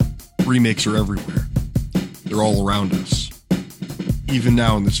Remakes are everywhere. They're all around us. Even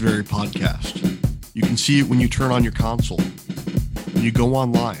now in this very podcast. You can see it when you turn on your console, when you go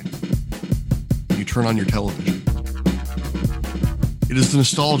online, when you turn on your television. It is the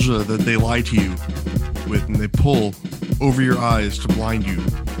nostalgia that they lie to you with and they pull over your eyes to blind you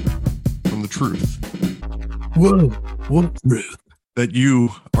from the truth. Whoa, what truth? That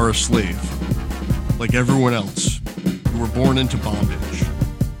you are a slave, like everyone else. You were born into bondage,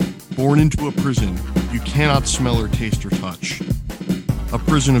 born into a prison you cannot smell or taste or touch, a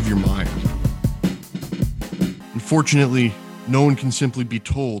prison of your mind. Unfortunately, no one can simply be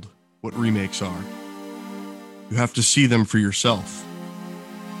told what remakes are. You have to see them for yourself.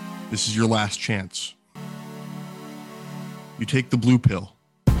 This is your last chance. You take the blue pill.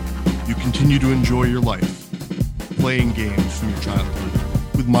 You continue to enjoy your life, playing games from your childhood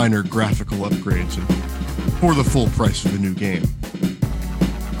with minor graphical upgrades and for the full price of a new game.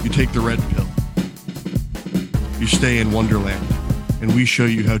 You take the red pill. You stay in Wonderland, and we show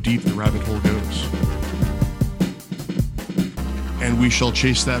you how deep the rabbit hole goes. And we shall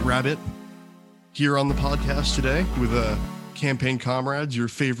chase that rabbit here on the podcast today with Campaign Comrades, your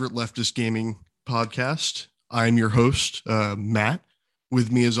favorite leftist gaming podcast. I am your host, Matt.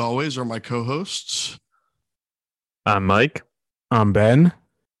 With me, as always, are my co-hosts. I'm Mike. I'm Ben.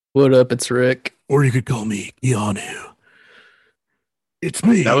 What up? It's Rick. Or you could call me Keanu. It's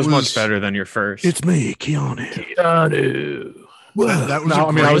me. That was much better than your first. It's me, Keanu. That was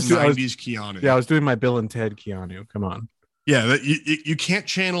I was 90s Keanu. Yeah, I was doing my Bill and Ted Keanu. Come on. Yeah, you can't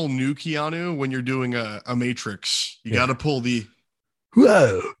channel new Keanu when you're doing a Matrix. You got to pull the,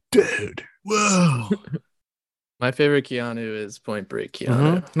 whoa, dude. Whoa. My favorite Keanu is Point Break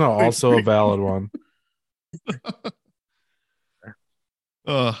Keanu. Mm-hmm. No, also a valid one.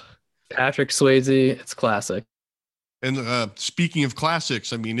 Patrick Swayze, it's classic. And speaking of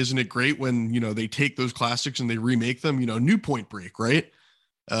classics, I mean, isn't it great when, they take those classics and they remake them, new Point Break, right?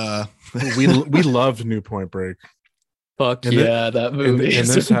 We loved New Point Break. Fuck yeah, that movie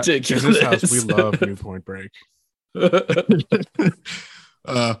is ridiculous. In this house, we love New Point Break. But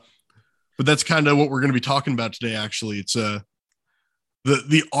that's kind of what we're going to be talking about today, actually. It's the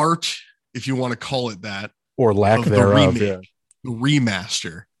art, if you want to call it that. Or lack thereof. The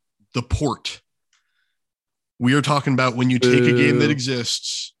remaster, the port. We are talking about when you take a game that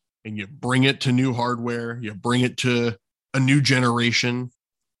exists and you bring it to new hardware, you bring it to a new generation,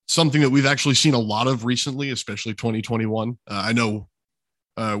 something that we've actually seen a lot of recently, especially 2021. I know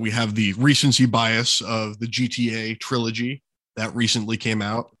we have the recency bias of the GTA trilogy that recently came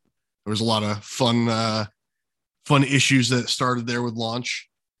out. There was a lot of fun issues that started there with launch.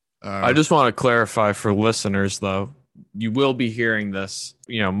 I just want to clarify for listeners, though, you will be hearing this,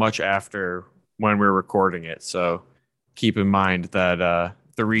 much after when we're recording it. So keep in mind that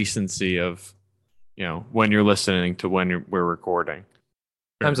the recency of, when you're listening to when we're recording.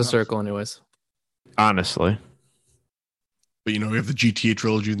 Time's a circle, anyways. Honestly. But, we have the GTA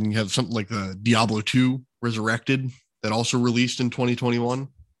trilogy, then you have something like the Diablo 2 Resurrected that also released in 2021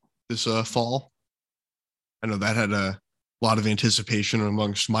 this fall. I know that had a lot of anticipation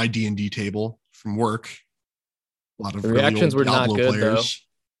amongst my D&D table from work. A lot of the reactions were Diablo not good, players.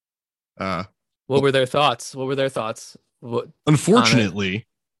 What were their thoughts? Unfortunately,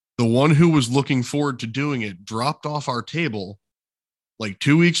 the one who was looking forward to doing it dropped off our table like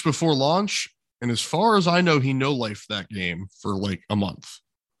 2 weeks before launch. And as far as I know, he no-lifed that game for like a month.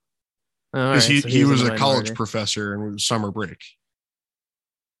 Because he was a college professor and it was summer break.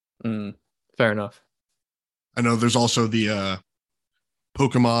 Fair enough. I know there's also the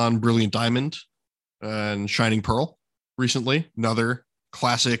Pokemon Brilliant Diamond and Shining Pearl recently. Another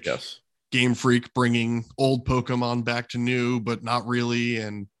classic Game Freak bringing old Pokemon back to new, but not really,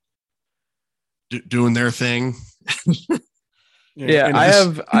 and doing their thing. Are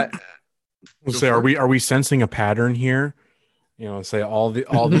we sensing a pattern here? Say all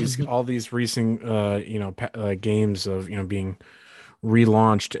these recent games of being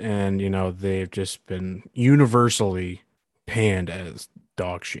relaunched and they've just been universally panned as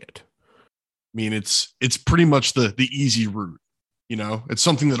dog shit. I mean, it's pretty much the easy route. It's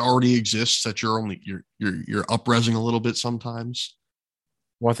something that already exists that you're up-resing a little bit sometimes.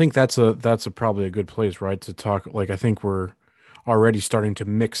 Well, I think that's probably a good place, right, to talk. Like, I think we're already starting to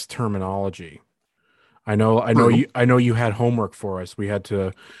mix terminology. I know you had homework for us. We had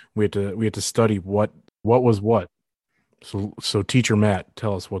to study what was what. So teacher Matt,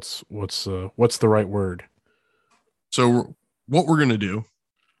 tell us what's the right word. So what we're going to do,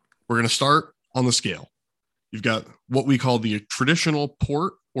 we're going to start on the scale. You've got what we call the traditional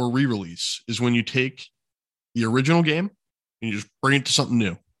port or re-release, is when you take the original game and you just bring it to something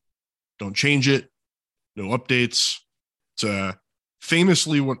new. Don't change it. No updates. It's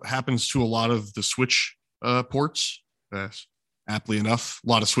famously what happens to a lot of the Switch ports. Aptly enough, a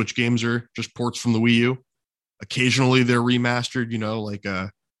lot of Switch games are just ports from the Wii U. Occasionally they're remastered, like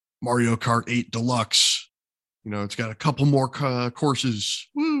Mario Kart 8 Deluxe. It's got a couple more courses.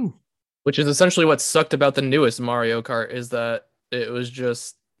 Woo! Which is essentially what sucked about the newest Mario Kart, is that it was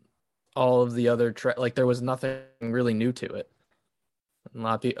just all of the other like there was nothing really new to it. A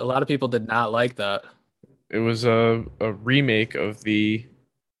lot of people did not like that. It was a remake of the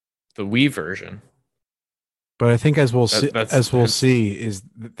Wii version. But I think as we'll That's see, is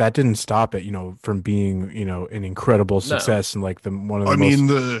that didn't stop it, from being, an incredible success and like one of the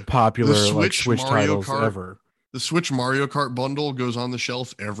most popular Switch titles ever. The Switch Mario Kart bundle goes on the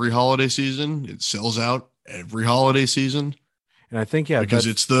shelf every holiday season. It sells out every holiday season. And I think, because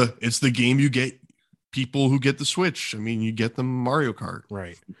it's the game you get people who get the Switch. I mean, you get them Mario Kart.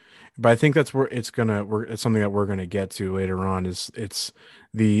 Right. But I think that's where it's something that we're gonna get to later on. It's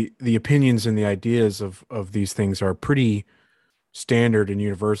the opinions and the ideas of these things are pretty standard and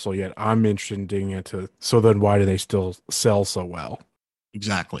universal. Yet I'm interested in digging into. So then, why do they still sell so well?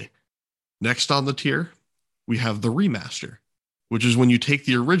 Exactly. Next on the tier, we have the remaster, which is when you take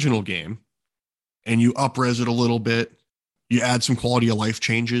the original game and you up-res it a little bit, you add some quality of life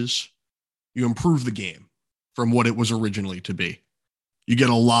changes, you improve the game from what it was originally to be. You get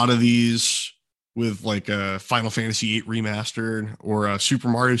a lot of these with like a Final Fantasy VIII remastered or a Super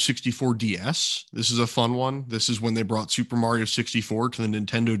Mario 64 DS. This is a fun one. This is when they brought Super Mario 64 to the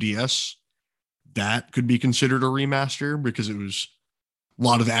Nintendo DS. That could be considered a remaster because it was a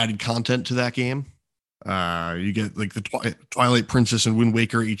lot of added content to that game. You get like the Twilight Princess and Wind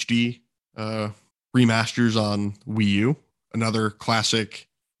Waker HD remasters on Wii U. Another classic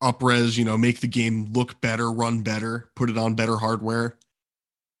up-res, make the game look better, run better, put it on better hardware.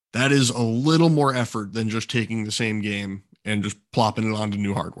 That is a little more effort than just taking the same game and just plopping it onto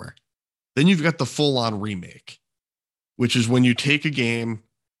new hardware. Then you've got the full-on remake, which is when you take a game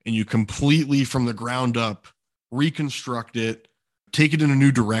and you completely from the ground up reconstruct it, take it in a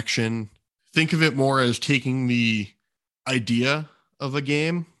new direction. Think of it more as taking the idea of a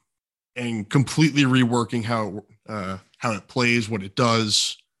game and completely reworking how it plays, what it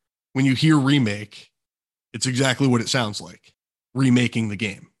does. When you hear remake, it's exactly what it sounds like, remaking the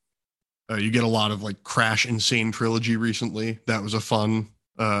game. You get a lot of like Crash Insane Trilogy recently. That was a fun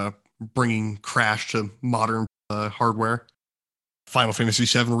bringing Crash to modern hardware. Final Fantasy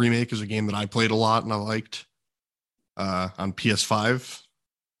VII Remake is a game that I played a lot and I liked on PS5.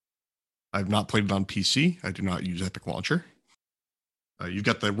 I've not played it on PC. I do not use Epic Launcher. You've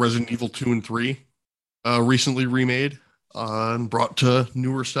got the Resident Evil 2 and 3 recently remade and brought to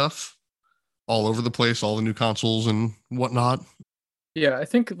newer stuff all over the place, all the new consoles and whatnot. Yeah, I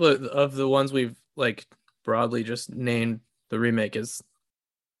think of the ones we've like broadly just named, the remake is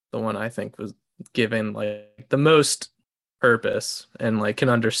the one I think was given like the most purpose and like can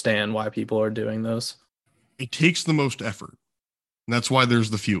understand why people are doing those. It takes the most effort. And that's why there's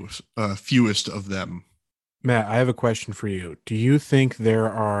the fewest of them. Matt, I have a question for you. Do you think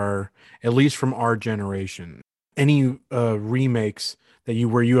there are, at least from our generation, any remakes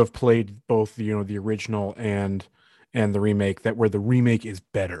where you have played both the original and the remake, that where the remake is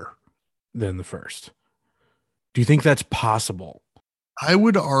better than the first? Do you think that's possible? I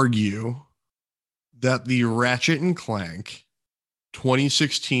would argue that the Ratchet and Clank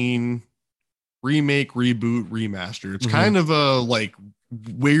 2016 remake, reboot, remaster, it's kind of a like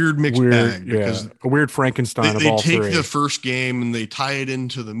weird mixed bag because a weird Frankenstein they of all take three. The first game and they tie it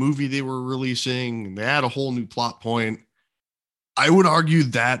into the movie they were releasing and they add a whole new plot point. I would argue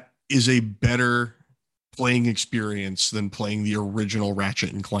that is a better playing experience than playing the original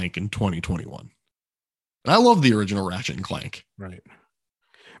Ratchet and Clank in 2021. And I love the original Ratchet and Clank. Right.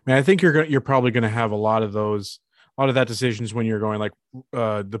 Man, I think you're probably going to have a lot of that decisions when you're going like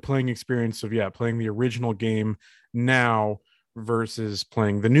the playing experience of playing the original game now versus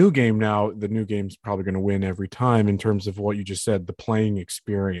playing the new game now. The new game's probably going to win every time in terms of what you just said, the playing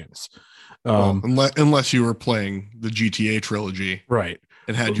experience. Unless you were playing the GTA trilogy, right,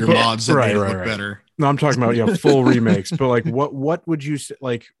 and had your mods that made it look better. No, I'm talking about full remakes. But like, what would you say?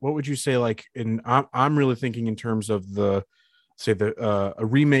 Like, what would you say? Like, I'm really thinking in terms of a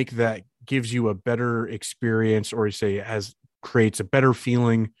remake that gives you a better experience, or you say creates a better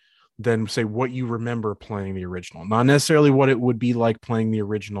feeling than say what you remember playing the original. Not necessarily what it would be like playing the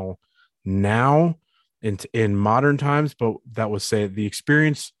original now in modern times, but that was say the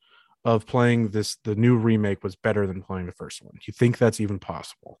experience of playing the new remake was better than playing the first one. Do you think that's even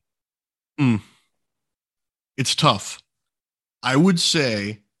possible? It's tough. I would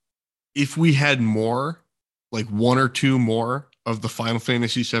say if we had more, like one or two more of the Final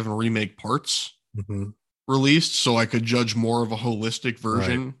Fantasy VII Remake parts released, so I could judge more of a holistic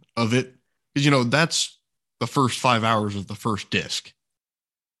version of it. Because, that's the first 5 hours of the first disc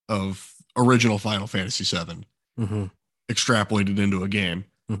of original Final Fantasy VII extrapolated into a game.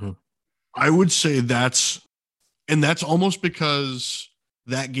 I would say that's almost because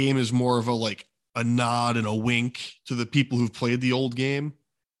that game is more of a nod and a wink to the people who've played the old game,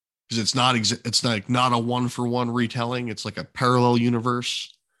 because it's not a one-for-one retelling. It's like a parallel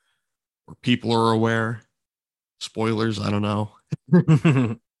universe where people are aware. Spoilers, I don't know.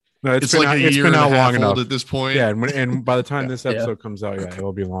 No, it's like a year and a half old at this point. Yeah, and by the time this episode comes out, it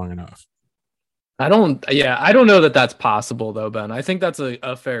will be long enough. I don't know that that's possible though, Ben. I think that's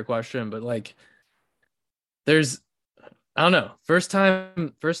a fair question, but I don't know. First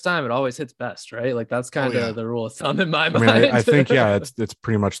time it always hits best, right? Like that's kind of the rule of thumb in my mind. I think it's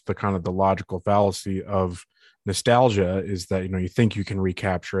pretty much the kind of the logical fallacy of nostalgia is that you think you can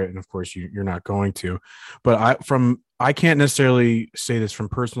recapture it, and of course you're not going to. But I can't necessarily say this from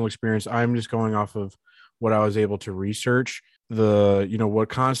personal experience. I'm just going off of what I was able to research. What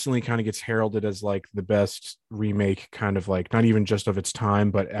constantly kind of gets heralded as like the best remake, kind of like not even just of its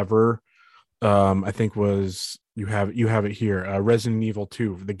time but ever. I think was you have it here, Resident Evil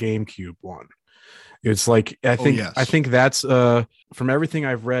 2, the GameCube one. It's like I think that's from everything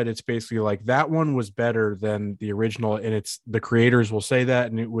I've read, it's basically like that one was better than the original, and it's the creators will say that,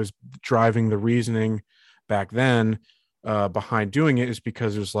 and it was driving the reasoning back then behind doing it is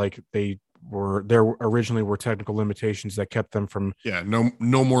because there's like there originally were technical limitations that kept them from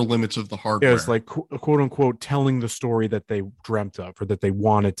no more limits of the hardware. It's like quote unquote telling the story that they dreamt of or that they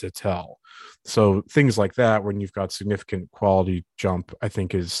wanted to tell. So things like that, when you've got significant quality jump, I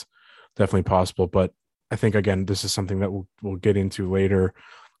think is definitely possible. But I think again, this is something that we'll get into later.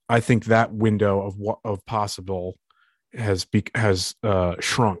 I think that window of possible has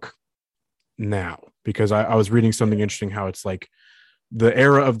shrunk now, because I was reading something interesting, how it's like the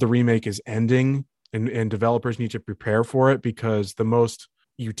era of the remake is ending, and developers need to prepare for it, because the most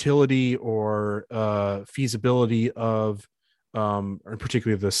utility or feasibility of or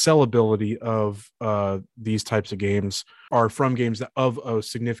particularly the sellability of these types of games are from games that of a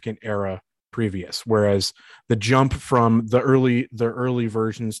significant era previous, whereas the jump from the early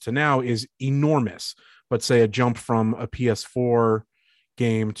versions to now is enormous. But say a jump from a PS4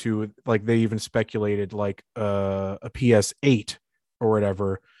 game to, like, they even speculated like a PS8 or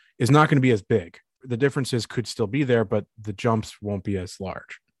whatever, is not going to be as big. The differences could still be there, but the jumps won't be as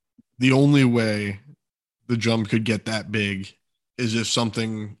large. The only way the jump could get that big is if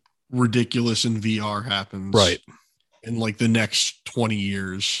something ridiculous in VR happens. Right. In like the next 20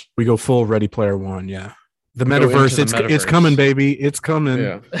 years. We go full Ready Player One, yeah. The metaverse, it's coming, baby. It's coming.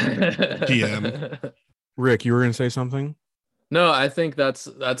 Yeah. TM. Rick, you were going to say something? No, I think that's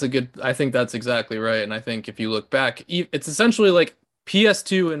exactly right. And I think if you look back, it's essentially like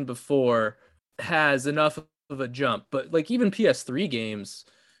PS2 and before has enough of a jump, but like even PS3 games,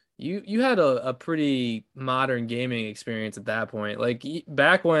 you had a pretty modern gaming experience at that point. Like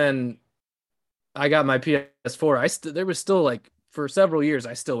back when I got my PS4, there was still like for several years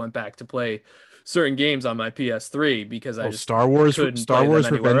I still went back to play certain games on my PS3 because I just Star Wars Revenge of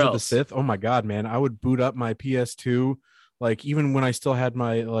the else. Sith. Oh my god, man. I would boot up my PS2 like even when I still had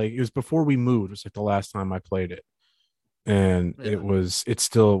my, like, it was before we moved. It was like the last time I played it. And it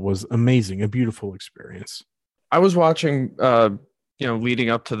still was amazing, a beautiful experience. I was watching leading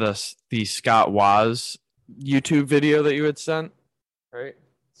up to this, the Scott Waz YouTube video that you had sent, right?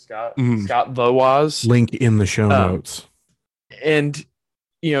 Scott the Waz. Link in the show notes. And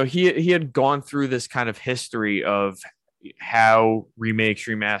he had gone through this kind of history of how remakes,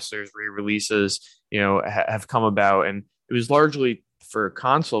 remasters, re-releases, have come about, and it was largely for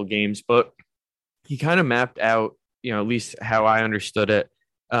console games, but he kind of mapped out, at least how I understood it,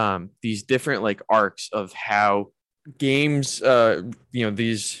 these different like arcs of how games,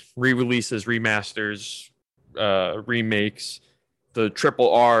 these re-releases, remasters, remakes, the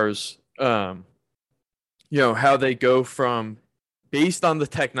triple R's, how they go from, based on the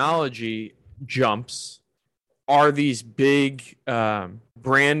technology jumps, are these big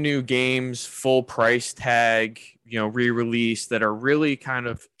brand new games, full price tag, re-release, that are really kind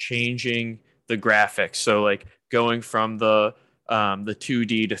of changing the graphics. So like going from the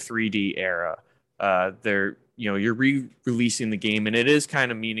 2D to 3D era, you're re-releasing the game, and it is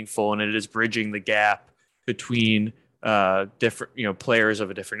kind of meaningful, and it is bridging the gap between different players of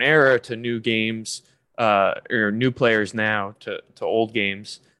a different era to new games, or new players now to old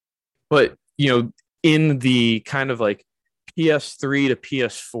games. But in the kind of like PS3 to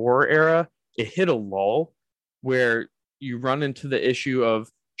PS4 era, it hit a lull where you run into the issue of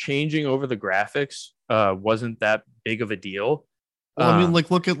changing over the graphics wasn't that big of a deal. Well, I mean, like,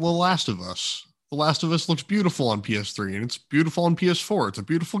 look at The Last of Us. The Last of Us looks beautiful on PS3 and it's beautiful on PS4. It's a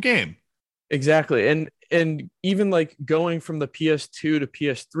beautiful game. Exactly. And even like going from the PS2 to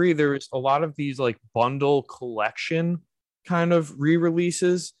PS3, there's a lot of these like bundle collection kind of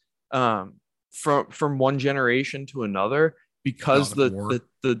re-releases from one generation to another because the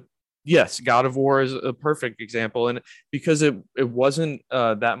yes, God of War is a perfect example. And because it wasn't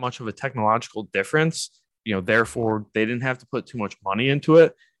that much of a technological difference, therefore they didn't have to put too much money into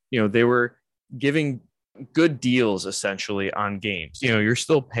it. They were giving good deals essentially on games. You're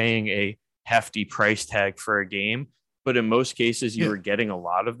still paying a hefty price tag for a game, but in most cases you were getting a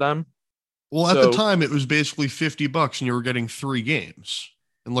lot of them. Well, at the time it was basically $50 and you were getting 3 games.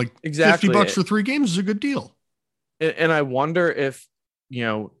 And like exactly. $50 for 3 games is a good deal. And I wonder if,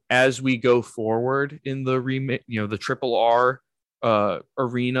 as we go forward in the remake, the triple R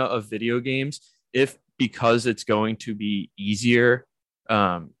arena of video games, if because it's going to be easier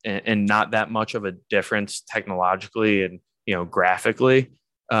and not that much of a difference technologically and, graphically,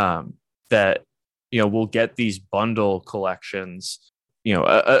 that, we'll get these bundle collections,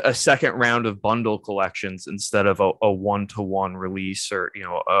 a second round of bundle collections instead of a one-to-one release or,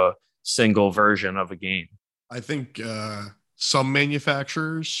 a single version of a game. I think some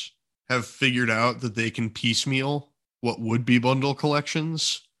manufacturers have figured out that they can piecemeal what would be bundle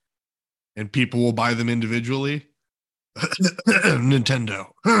collections and people will buy them individually.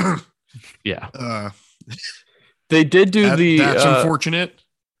 Nintendo. Yeah. They did do that's unfortunate.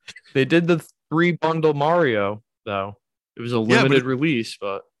 They did the 3 bundle Mario though. It was a limited release,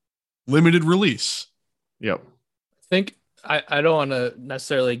 but limited release. Yep. I think I don't want to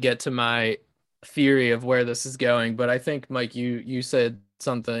necessarily get to my theory of where this is going, but I think Mike, you said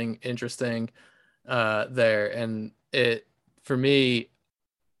something interesting there, and it for me,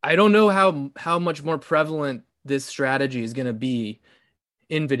 I don't know how much more prevalent this strategy is going to be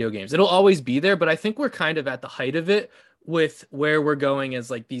in video games. It'll always be there, but I think we're kind of at the height of it with where we're going as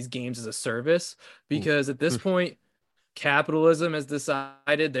like these games as a service, because at this point capitalism has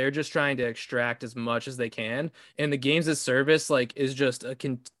decided they're just trying to extract as much as they can, and the games as service like is just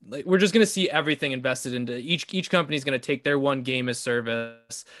we're just going to see everything invested into each company's going to take their one game as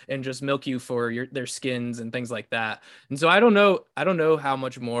service and just milk you for their skins and things like that. And so I don't know how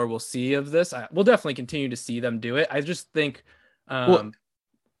much more we'll see of this. We'll definitely continue to see them do it. I just think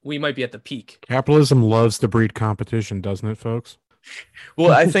we might be at the peak. Capitalism loves to breed competition, doesn't it, folks?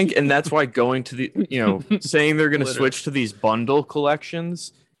 Well, I think, and that's why going to the, saying they're going to switch to these bundle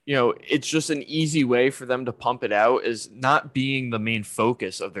collections, it's just an easy way for them to pump it out as not being the main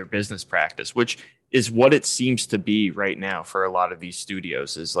focus of their business practice, which is what it seems to be right now for a lot of these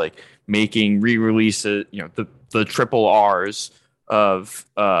studios, is like making re-releases, the triple R's of,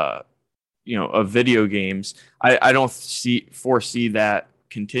 of video games. I don't foresee that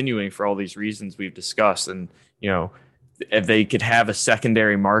continuing for all these reasons we've discussed. And, if they could have a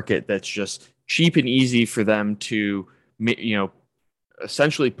secondary market that's just cheap and easy for them to,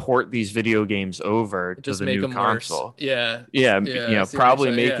 essentially port these video games over to the new console. Worse.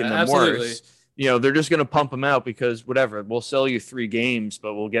 Probably making them worse. They're just going to pump them out because whatever, we'll sell you 3 games,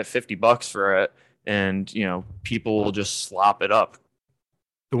 but we'll get $50 for it. And, people will just slop it up.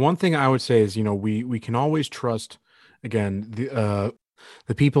 The one thing I would say is, we can always trust, again, the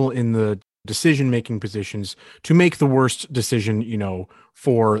people in the decision-making positions to make the worst decision,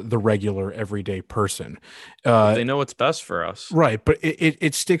 for the regular everyday person. They know what's best for us. Right. But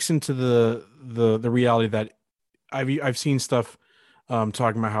it sticks into the reality that I've seen stuff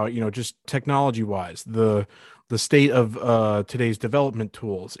talking about how, just technology wise, the state of today's development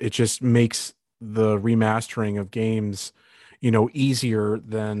tools, it just makes the remastering of games, easier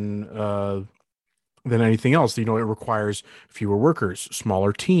than anything else. It requires fewer workers,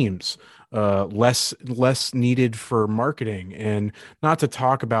 smaller teams, less needed for marketing, and not to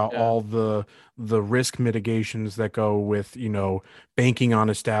talk about all the risk mitigations that go with, banking on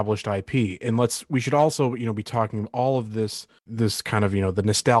established IP. And we should also, be talking all of this kind of, the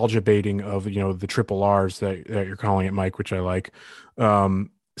nostalgia baiting of, the triple R's that you're calling it, Mike, which I like.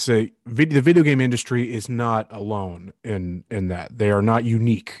 The video game industry is not alone in that. They are not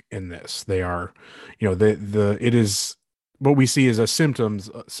unique in this. They are, it is what we see is a symptom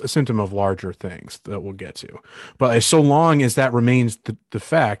of larger things that we'll get to. But so long as that remains the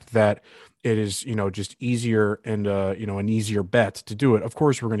fact that it is, just easier and, an easier bet to do it, of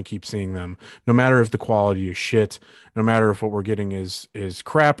course, we're going to keep seeing them, no matter if the quality is shit, no matter if what we're getting is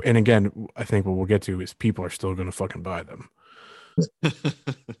crap. And again, I think what we'll get to is people are still going to fucking buy them.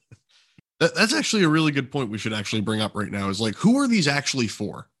 That's actually a really good point we should actually bring up right now is like, who are these actually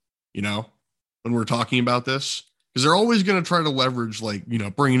for? You know, when we're talking about this, because they're always going to try to leverage, like, you know,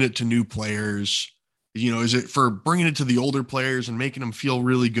 bringing it to new players. You know, is it for bringing it to the older players and making them feel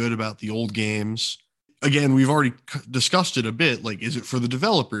really good about the old games? Again, we've already discussed it a bit. Like, is it for the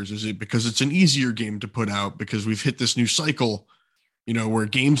developers? Is it because it's an easier game to put out because we've hit this new cycle, you know, where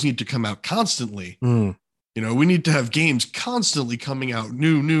games need to come out constantly? You know, we need to have games constantly coming out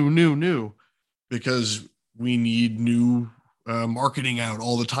new, because we need new marketing out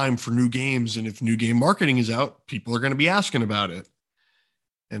all the time for new games. And if new game marketing is out, people are going to be asking about it.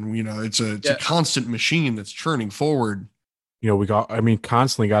 And, you know, it's a constant machine that's churning forward. You know,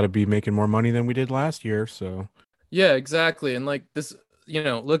 constantly got to be making more money than we did last year. So, yeah, exactly. And like this, you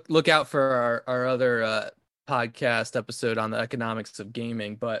know, look out for our other podcast episode on the economics of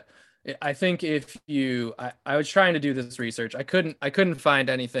gaming. But I think I was trying to do this research. I couldn't find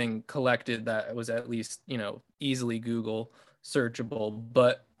anything collected that was at least, you know, easily Google searchable.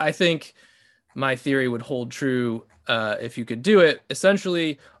 But I think my theory would hold true if you could do it.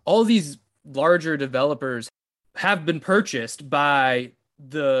 Essentially, all these larger developers have been purchased by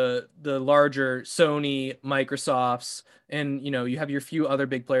the larger Sony, Microsofts, and you know, you have your few other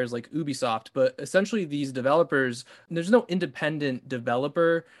big players like Ubisoft. But essentially, these developers, there's no independent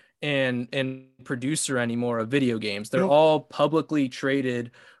developer and producer anymore of video games. They're all publicly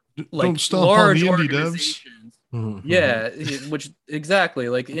traded, like large organizations. Yeah, which exactly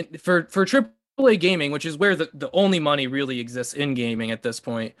like for AAA gaming, which is where the only money really exists in gaming at this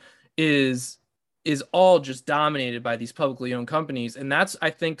point, is all just dominated by these publicly owned companies. And that's, I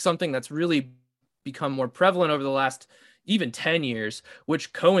think, something that's really become more prevalent over the last even 10 years,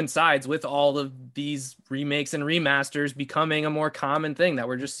 which coincides with all of these remakes and remasters becoming a more common thing that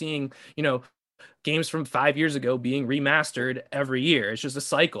we're just seeing, you know, games from 5 years ago being remastered every year. It's just a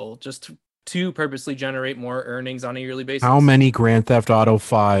cycle, just to purposely generate more earnings on a yearly basis. How many Grand Theft Auto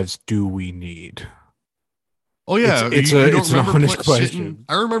 5s do we need? Oh yeah, it's an honest question.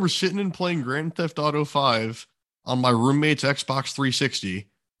 I remember sitting and playing Grand Theft Auto 5 on my roommate's Xbox 360,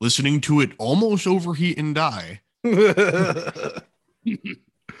 listening to it almost overheat and die. And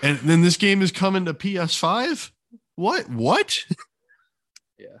then this game is coming to PS5? What?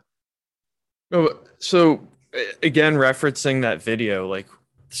 Yeah. So again, referencing that video, like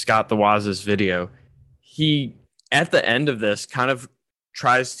Scott the Waz's video, he at the end of this kind of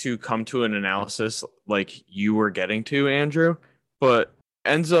tries to come to an analysis like you were getting to, Andrew, but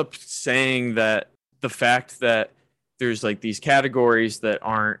ends up saying that the fact that there's like these categories that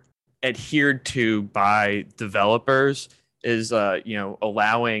aren't adhered to by developers is you know,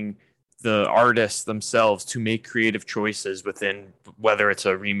 allowing the artists themselves to make creative choices within whether it's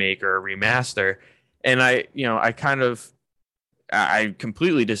a remake or a remaster. And I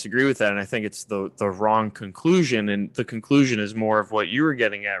completely disagree with that, and I think it's the wrong conclusion. And the conclusion is more of what you were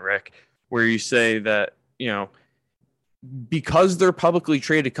getting at, Rick, where you say that, you know, because they're publicly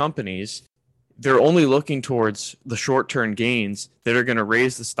traded companies, they're only looking towards the short-term gains that are going to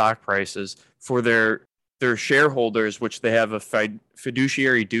raise the stock prices for their shareholders, which they have a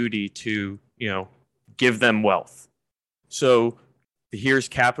fiduciary duty to, you know, give them wealth. So here's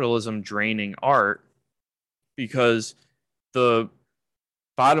capitalism draining art, because the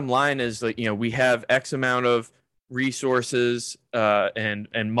bottom line is that, you know, we have X amount of resources and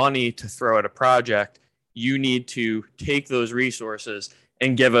money to throw at a project. You need to take those resources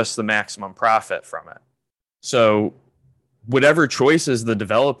and give us the maximum profit from it. So whatever choices the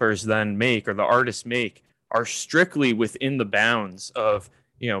developers then make or the artists make are strictly within the bounds of,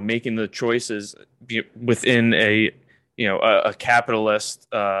 you know, making the choices within a, you know, a capitalist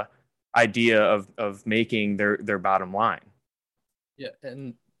idea of making their bottom line. Yeah,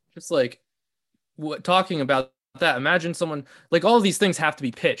 and just like talking about that, imagine someone, like, all of these things have to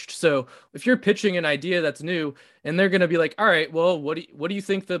be pitched. So if you're pitching an idea that's new, and they're going to be like, all right, well, what do you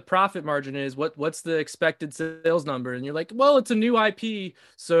think the profit margin is? What's the expected sales number? And you're like, well, it's a new IP,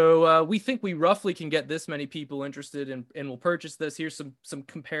 so we think we roughly can get this many people interested and will purchase this. Here's some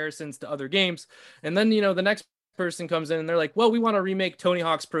comparisons to other games. And then, you know, the next person comes in and they're like, well, we want to remake Tony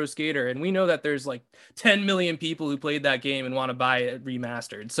Hawk's Pro Skater, and we know that there's like 10 million people who played that game and want to buy it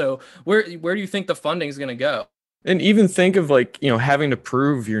remastered. So where do you think the funding is going to go? And even think of, like, you know, having to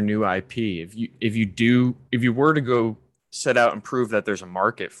prove your new IP. If you were to go set out and prove that there's a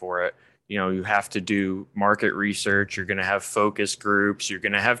market for it, you know, you have to do market research. You're going to have focus groups. You're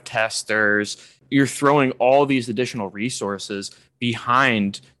going to have testers. You're throwing all these additional resources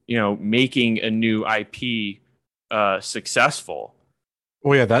behind, you know, making a new IP successful.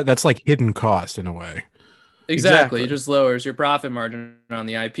 Oh yeah, that's like hidden cost in a way. Exactly. It just lowers your profit margin on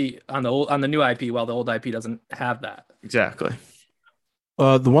the IP on the new IP, while the old IP doesn't have that. Exactly.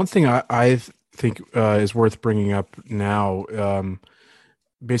 The one thing I think is worth bringing up now,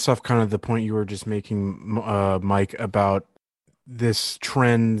 based off kind of the point you were just making, Mike, about this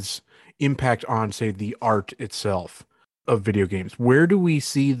trend's impact on, say, the art itself of video games. Where do we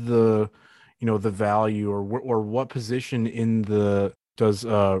see the value, or what position in the does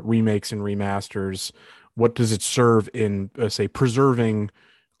remakes and remasters? What does it serve in, say, preserving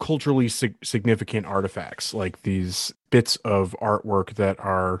culturally significant artifacts like these bits of artwork that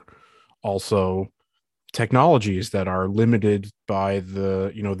are also technologies that are limited by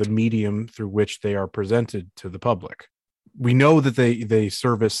the medium through which they are presented to the public? We know that they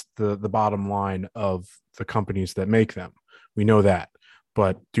service the bottom line of the companies that make them. We know that,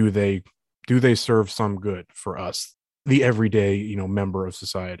 but do they serve some good for us, the everyday member of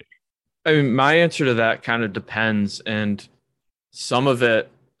society? I mean, my answer to that kind of depends, and some of it,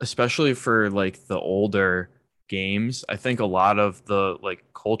 especially for like the older games, I think a lot of the like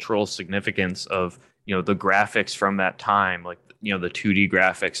cultural significance of the graphics from that time, like the 2D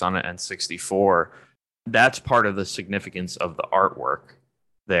graphics on an N64, that's part of the significance of the artwork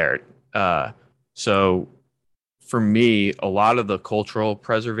there. So for me, a lot of the cultural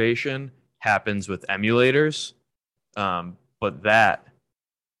preservation happens with emulators, but that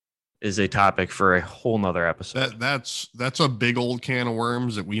is a topic for a whole nother episode. That's a big old can of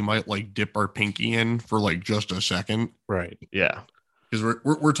worms that we might like dip our pinky in for like just a second. Right. Yeah. Because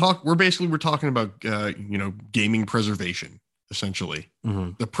we're talking about gaming preservation, essentially.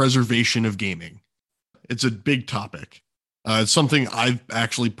 Mm-hmm. The preservation of gaming. It's a big topic. It's something I've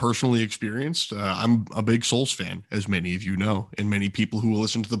actually personally experienced. I'm a big Souls fan, as many of you know, and many people who will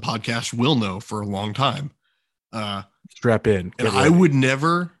listen to the podcast will know for a long time. Strap in. And I would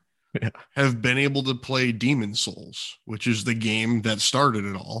never have been able to play Demon Souls, which is the game that started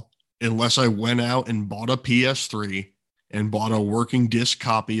it all, unless I went out and bought a PS3 and bought a working disc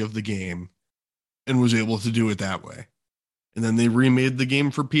copy of the game and was able to do it that way. And then they remade the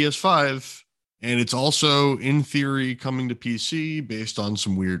game for PS5, and it's also, in theory, coming to PC based on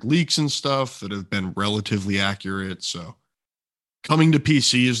some weird leaks and stuff that have been relatively accurate. So coming to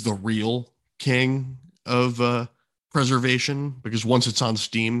PC is the real king of preservation, because once it's on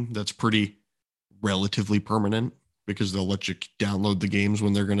Steam, that's pretty relatively permanent, because they'll let you download the games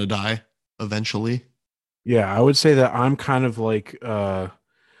when they're going to die eventually. Yeah, I would say that I'm kind of like,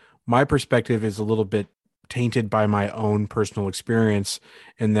 my perspective is a little bit tainted by my own personal experience,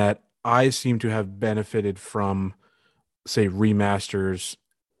 in that I seem to have benefited from, say, remasters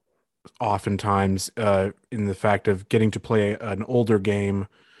oftentimes, in the fact of getting to play an older game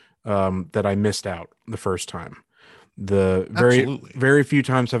that I missed out the first time. The very few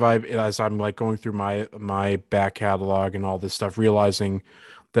times have I, as I'm like going through my back catalog and all this stuff, realizing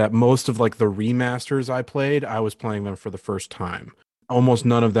that most of like the remasters I played, I was playing them for the first time. Almost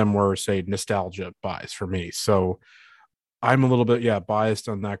none of them were, say, nostalgia buys for me. So I'm a little bit, biased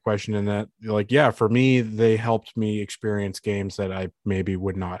on that question, in that, like, for me, they helped me experience games that I maybe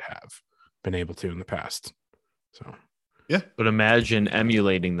would not have been able to in the past. So, yeah. But imagine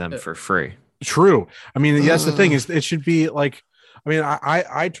emulating them for free. True. I mean, that's the thing, is it should be like, I mean,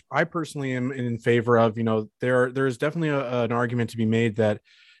 I personally am in favor of, there's definitely an argument to be made that,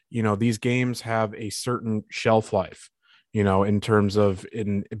 these games have a certain shelf life, in terms of,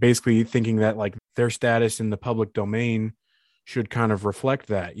 in basically thinking that like their status in the public domain should kind of reflect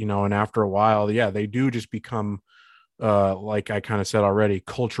that, and after a while, they do just become, like I kind of said already,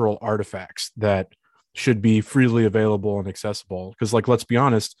 cultural artifacts that should be freely available and accessible. Because, like, let's be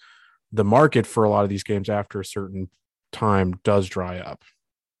honest, the market for a lot of these games after a certain time does dry up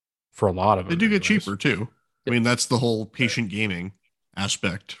for a lot of them. They do get cheaper too. I mean, that's the whole patient gaming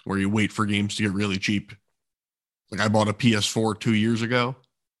aspect, where you wait for games to get really cheap. Like, I bought a PS4 2 years ago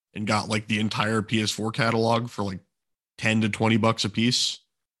and got like the entire PS4 catalog for like 10 to 20 bucks a piece.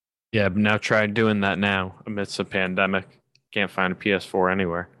 Yeah, but now try doing that now amidst a pandemic. Can't find a PS4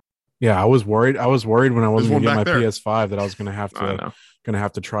 anywhere. Yeah, I was worried when I wasn't going to get my there. PS5 that I was going to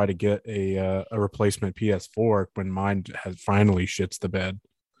have to try to get a replacement PS4 when mine has finally shits the bed.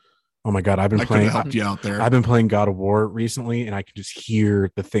 Oh my God, I've been playing. Helped you out there. I've been playing God of War recently, and I can just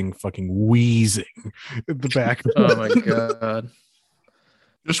hear the thing fucking wheezing in the back. Oh my God!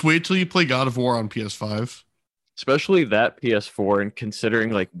 Just wait till you play God of War on PS5. Especially that PS4, and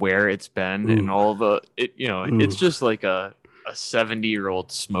considering like where it's been and all the it's just like a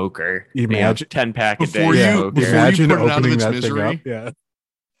 70-year-old smoker. Imagine 10-pack a before day. you Imagine put it out of opening its that misery. thing up. Yeah.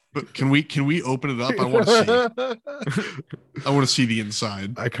 But can we open it up? I want to see. I want to see the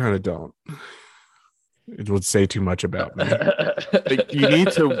inside. I kind of don't. It would say too much about me. You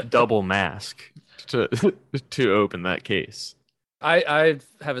need to double mask to open that case. I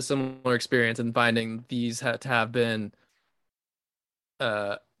have a similar experience in finding these to have been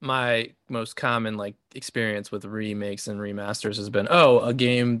my most common like experience with remakes and remasters has been, a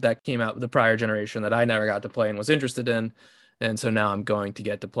game that came out the prior generation that I never got to play and was interested in, and so now I'm going to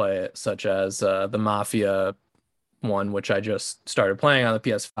get to play it, such as the Mafia one, which I just started playing on the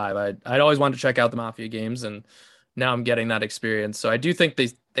PS5. I'd always wanted to check out the Mafia games, and now I'm getting that experience. So I do think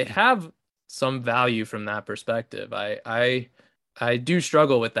they have some value from that perspective. I do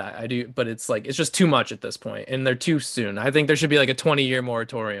struggle with that. I do, but it's like it's just too much at this point, and they're too soon. I think there should be like a 20-year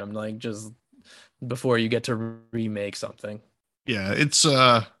moratorium, like just before you get to remake something. Yeah, it's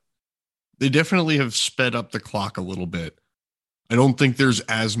they definitely have sped up the clock a little bit. I don't think there's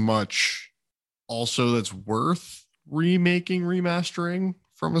as much also that's worth remastering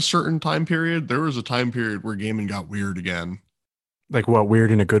from a certain time period. There was a time period where gaming got weird again. Like what,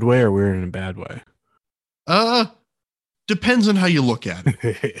 weird in a good way or weird in a bad way? Depends on how you look at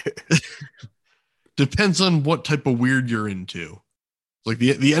it. Depends on what type of weird you're into. Like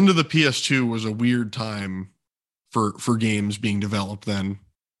the end of the PS2 was a weird time for games being developed then.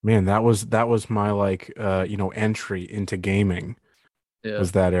 Man, that was my like entry into gaming. Yeah.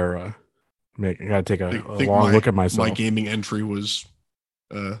 Was that era. I gotta take a long look at myself. My gaming entry was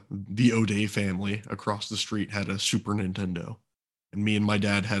the O'Day family across the street had a Super Nintendo, and me and my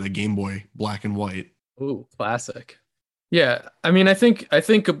dad had a Game Boy Black and White. Ooh, classic. Yeah, I mean, I think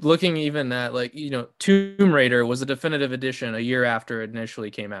looking even at like Tomb Raider was a definitive edition a year after it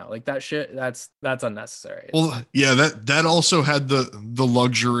initially came out. Like that shit, that's unnecessary. Well, yeah, that also had the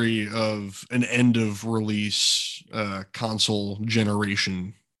luxury of an end of release console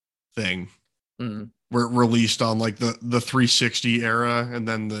generation thing, where it released on like the 360 era, and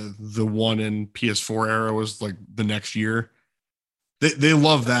then the one in PS4 era was like the next year. They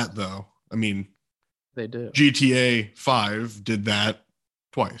love that though. I mean. They do. GTA 5 did that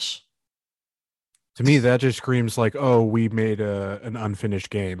twice. To me, that just screams like, "Oh, we made an unfinished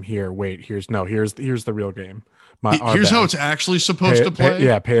game. Here, wait. Here's the real game. Here's how it's actually supposed to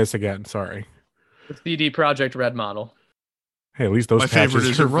play. Pay us again. Sorry." The CD Projekt Red model. Hey, at least those. My favorite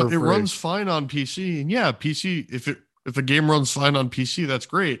is it runs fine on PC, and yeah, PC. If a game runs fine on PC, that's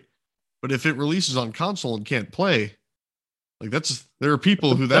great. But if it releases on console and can't play, like there are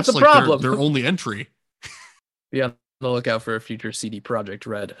people who that's like their only entry. Be on the lookout for a future CD Projekt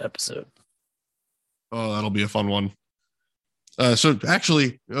Red episode. Oh, that'll be a fun one. So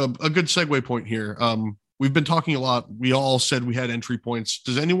actually, a good segue point here. We've been talking a lot. We all said we had entry points.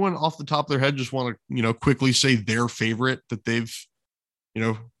 Does anyone off the top of their head just want to, quickly say their favorite that they've,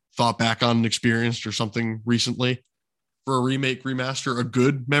 thought back on and experienced or something recently for a remake, remaster, a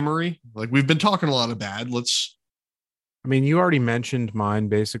good memory? Like we've been talking a lot of bad. I mean, you already mentioned mine.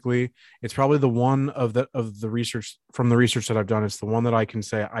 Basically, it's probably the one of the research that I've done. It's the one that I can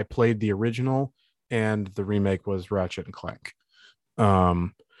say I played the original, and the remake was Ratchet and Clank.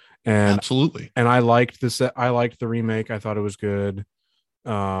 And absolutely, and I liked this. I liked the remake. I thought it was good,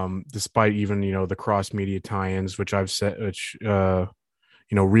 despite even the cross media tie-ins, which I've said, which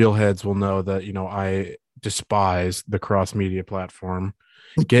real heads will know that I despise the cross media platform.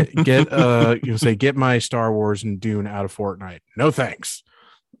 Get my Star Wars and Dune out of Fortnite. No thanks.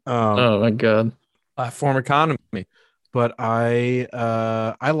 Oh my god. Platform economy. But I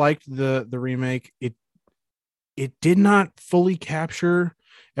liked the remake. It did not fully capture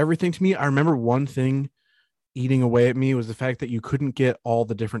everything to me. I remember one thing eating away at me was the fact that you couldn't get all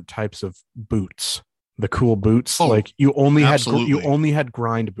the different types of boots. The cool boots, like you only had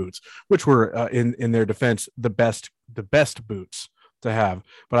grind boots, which were in their defense the best boots to have.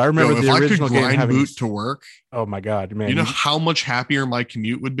 But I remember the original game having boot to work. Oh my god, man! You know how much happier my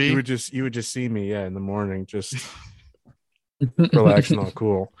commute would be. You would just see me, in the morning, just relaxing, all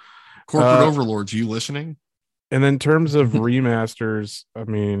cool. Corporate overlords, you listening? And in terms of remasters, I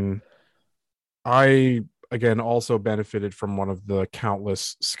mean, I again also benefited from one of the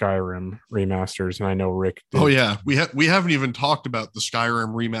countless Skyrim remasters, and I know Rick did. Oh yeah, we haven't even talked about the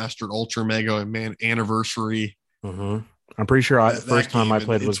Skyrim remastered Ultra Mega Man Anniversary. I'm pretty sure the first time I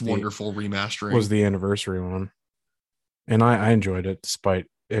played was wonderful remastering. Was the anniversary one, and I enjoyed it despite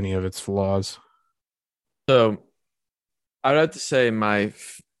any of its flaws. So, I'd have to say my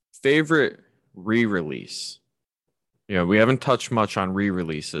favorite re-release. We haven't touched much on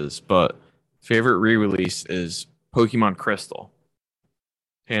re-releases, but favorite re-release is Pokemon Crystal,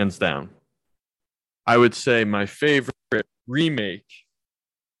 hands down. I would say my favorite remake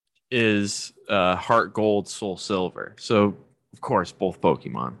is Heart Gold, Soul Silver. So, of course, both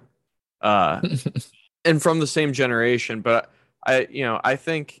Pokemon. and from the same generation. But I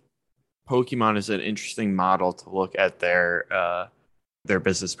think Pokemon is an interesting model to look at their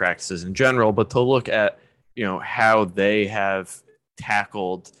business practices in general, but to look at how they have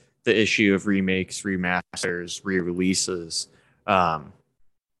tackled the issue of remakes, remasters, re-releases.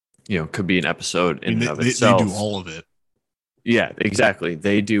 Could be an episode in and of itself. They do all of it. Yeah, exactly.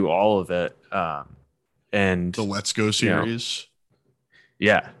 They do all of it. And the Let's Go series.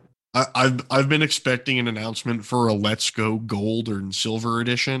 Yeah. I've been expecting an announcement for a Let's Go Gold or Silver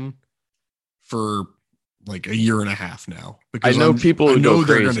edition for like a year and a half now. Because I know people I know go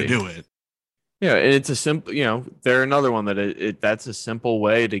they're crazy. going to do it. Yeah, and it's a simple, they're another one that's a simple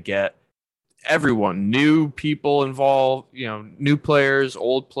way to get everyone, new people involved, new players,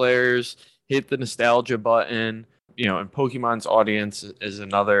 old players, hit the nostalgia button, and Pokemon's audience is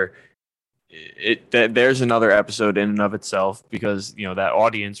another. There's another episode in and of itself because that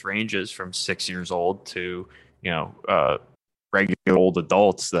audience ranges from 6 years old to regular old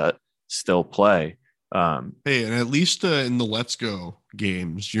adults that still play. Hey, and at least in the Let's Go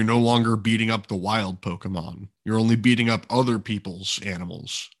games, you're no longer beating up the wild Pokemon. You're only beating up other people's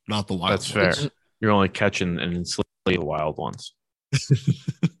animals, not the wild That's ones. fair. You're only catching and enslaving the wild ones.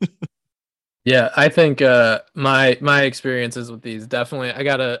 Yeah, I think my experiences with these definitely.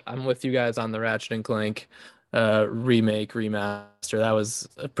 I'm with you guys on the Ratchet and Clank remake remaster. That was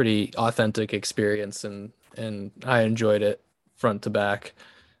a pretty authentic experience, and I enjoyed it front to back.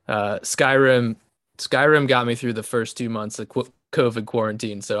 Skyrim got me through the first 2 months of COVID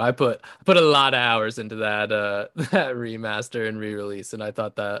quarantine, so I put a lot of hours into that that remaster and re-release, and I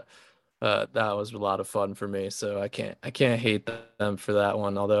thought that that was a lot of fun for me. So I can't hate them for that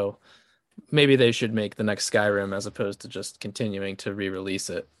one. Although maybe they should make the next Skyrim as opposed to just continuing to re-release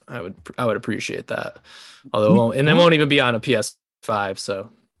it. I would appreciate that. Although it won't even be on a PS5. So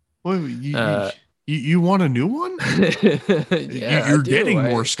well, you want a new one? Yeah, you're getting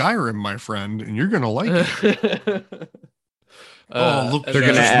more Skyrim, my friend, and you're gonna like it. Look, they're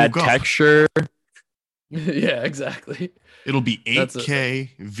gonna add texture. Yeah, exactly. It'll be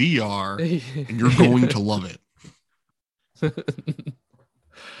 8K VR, and you're going to love it.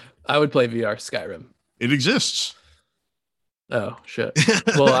 I would play VR Skyrim. It exists. Oh shit!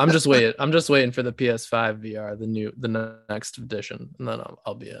 Well, I'm just waiting for the PS5 VR, the next edition, and then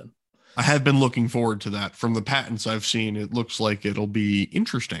I'll be in. I have been looking forward to that. From the patents I've seen, it looks like it'll be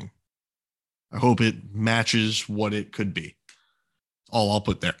interesting. I hope it matches what it could be. All I'll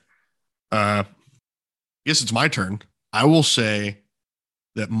put there. I guess it's my turn. I will say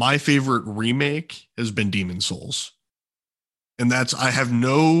that my favorite remake has been Demon's Souls. And I have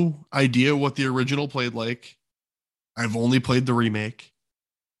no idea what the original played like. I've only played the remake.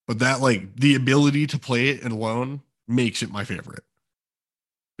 But that, like, the ability to play it alone makes it my favorite.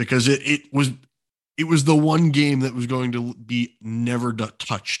 Because it was the one game that was going to be never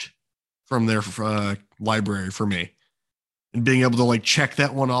touched from their library for me. And being able to, like, check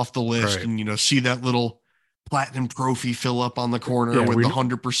that one off the list right. And, see that little platinum trophy fill up on the corner with the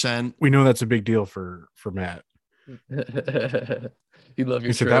 100%. We know that's a big deal for Matt. You love your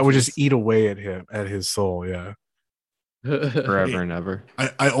he said that would just eat away at his soul. Yeah. Forever and ever.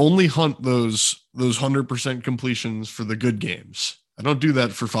 I only hunt those 100% completions for the good games. I don't do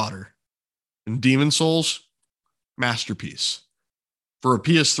that for fodder. And Demon's Souls, masterpiece. For a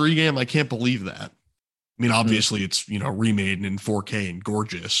PS3 game, I can't believe that. I mean, obviously it's, remade in 4K and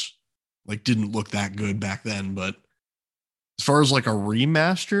gorgeous. Like, didn't look that good back then, but as far as like a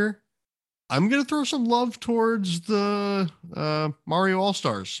remaster, I'm going to throw some love towards the Mario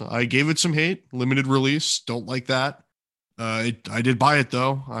All-Stars. I gave it some hate, limited release, don't like that. I did buy it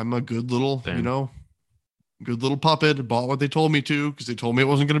though. I'm a good little, good little puppet. I bought what they told me to because they told me it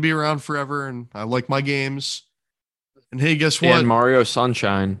wasn't going to be around forever, and I like my games. And hey, guess what? And Mario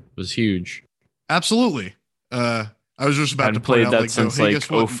Sunshine was huge. Absolutely. I was just about to play point that out, since hey, guess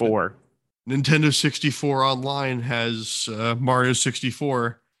what? 04. Nintendo 64 Online has Mario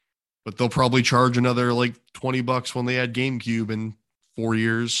 64, but they'll probably charge another like $20 when they add GameCube in 4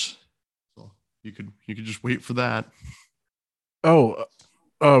 years. So you could just wait for that. Oh,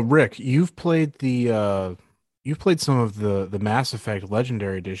 Rick, you've played some of the Mass Effect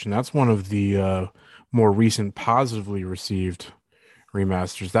Legendary Edition. That's one of the more recent positively received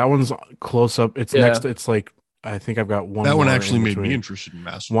remasters. That one's close up. It's next. It's like, I think I've got one. That one actually made me interested in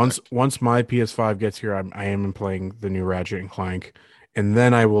Mass Effect. Once my PS5 gets here, I am playing the new Ratchet and Clank, and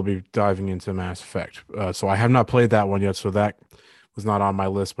then I will be diving into Mass Effect. So I have not played that one yet, so that was not on my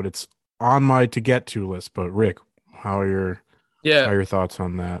list, but it's on my to get to list. But Rick, how are your thoughts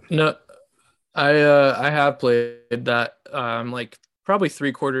on that? No, I have played that. I'm like probably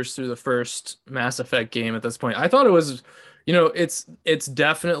 3/4 through the first Mass Effect game at this point. I thought it was, it's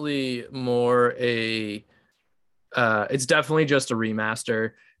definitely more it's definitely just a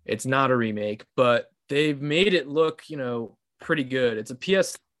remaster. It's not a remake, but they've made it look, pretty good. It's a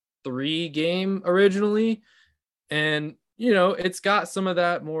PS3 game originally, and it's got some of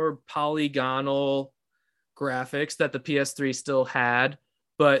that more polygonal graphics that the PS3 still had,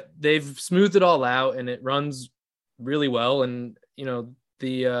 but they've smoothed it all out and it runs really well. And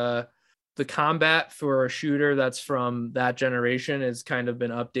the combat for a shooter that's from that generation has kind of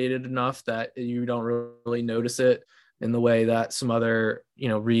been updated enough that you don't really notice it in the way that some other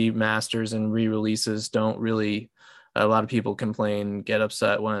remasters and re-releases don't really. A lot of people complain, get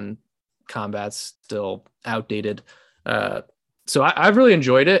upset when combat's still outdated. So I've really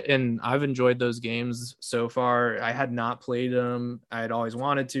enjoyed it, and I've enjoyed those games so far. I had not played them. I had always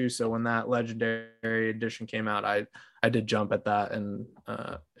wanted to. So when that Legendary Edition came out, I did jump at that, and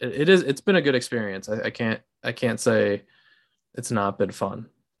it's been a good experience. I can't say it's not been fun.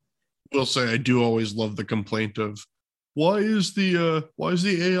 Will say I do always love the complaint of why is the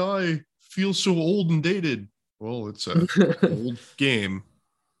AI feel so old and dated? Well, it's a old game.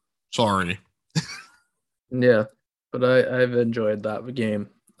 Sorry. Yeah. But I've enjoyed that game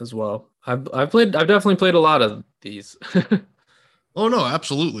as well. I've definitely played a lot of these. Oh no,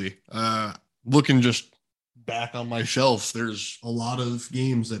 absolutely. Looking just back on my shelf, there's a lot of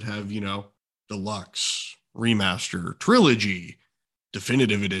games that have, deluxe, remaster, trilogy,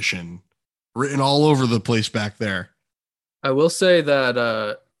 definitive edition, written all over the place back there. I will say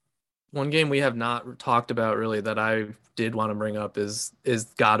that one game we have not talked about really that I did want to bring up is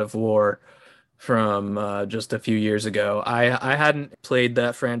God of War from just a few years ago. I hadn't played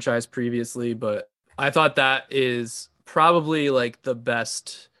that franchise previously, but I thought that is probably like the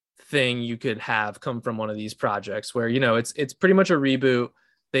best thing you could have come from one of these projects where, it's pretty much a reboot.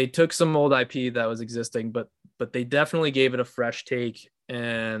 They took some old IP that was existing, but they definitely gave it a fresh take,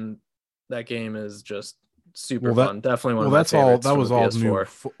 and that game is just super fun. Definitely one of my favorites. That was all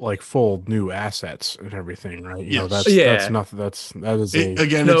PS4. new, full new assets and everything, right? Yes. That's nothing. That is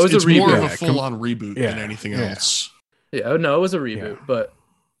again. No, it's a more of a full-on reboot than anything else. Yeah, no, it was a reboot, but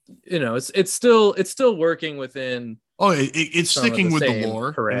it's still working within. Oh, it's sticking with the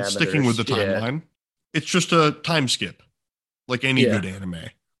lore and it's sticking with the timeline. Yeah. It's just a time skip, like any good anime.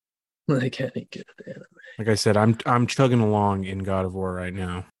 Like any good anime. Like I said, I'm chugging along in God of War right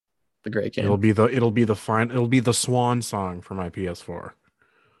now. The great game. It'll be the swan song for my PS4.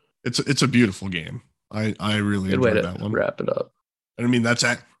 It's a beautiful game. I really enjoyed that one. Wrap it up. And I mean,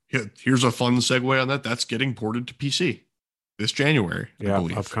 here's a fun segue on that. That's getting ported to PC this January. Yeah, I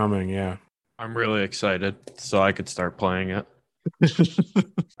believe. upcoming. Yeah, I'm really excited, so I could start playing it.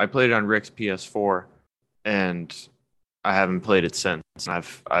 I played it on Rick's PS4, and I haven't played it since.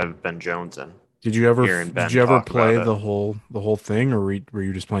 I've been jonesing. Did you ever play the whole thing, or were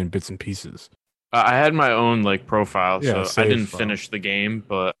you just playing bits and pieces? I had my own profile, so I didn't file. finish the game,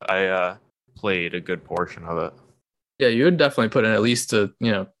 but I played a good portion of it. Yeah, you would definitely put in at least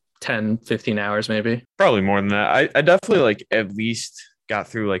 10, 15 hours maybe. Probably more than that. I definitely at least got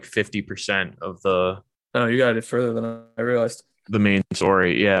through 50% of the. Oh, you got it further than I realized. The main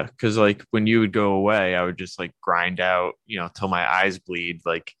story, yeah, because when you would go away, I would just grind out, till my eyes bleed.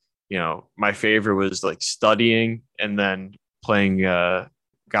 My favorite was studying and then playing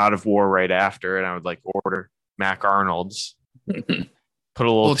God of War right after, and I would order Mac Arnold's, put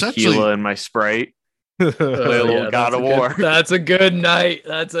a little tequila in my Sprite, play a little God of War. That's a good night.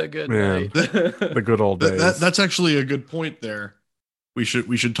 That's a good night. The good old days. That's actually a good point there. We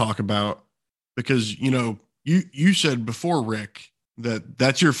should talk about, because you said before, Rick,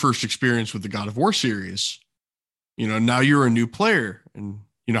 that's your first experience with the God of War series. Now you're a new player, and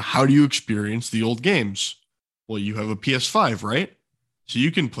how do you experience the old games? Well, you have a PS5, right? So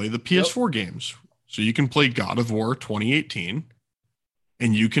you can play the PS4 games. So you can play God of War 2018,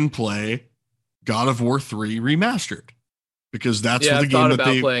 and you can play God of War 3 Remastered, because that's the game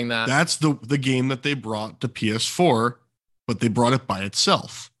that's the game that they brought to PS4, but they brought it by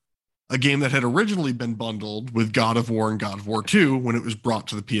itself. A game that had originally been bundled with God of War and God of War 2 when it was brought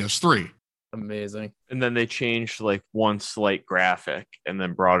to the PS3. Amazing. And then they changed one slight graphic and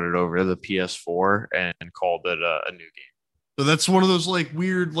then brought it over to the PS4 and called it a new game. So that's one of those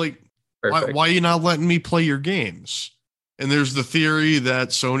weird, why are you not letting me play your games? And there's the theory that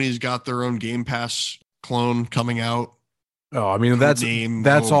Sony's got their own Game Pass clone coming out. Oh, I mean that's name.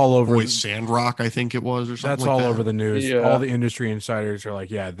 all over. Boy Sandrock, I think it was, or something. That's like all that. over the news. Yeah. All the industry insiders are like,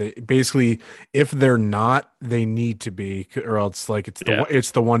 yeah, they basically, if they're not, they need to be, or else like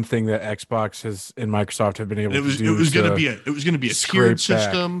it's the one thing that Xbox has and Microsoft have been able to do. It was going to be a tiered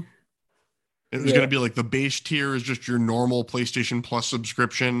system. It was going to be like the base tier is just your normal PlayStation Plus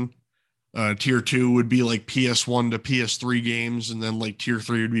subscription. Tier 2 would be like PS1 to PS3 games, and then like tier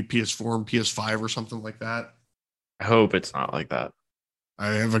 3 would be PS4 and PS5 or something like that. I hope it's not like that. I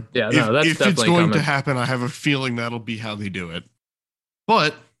have a that's if it's going coming to happen, I have a feeling that'll be how they do it.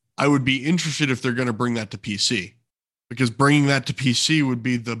 But I would be interested if they're going to bring that to PC, because bringing that to PC would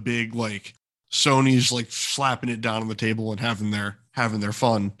be the big like Sony's like slapping it down on the table and having their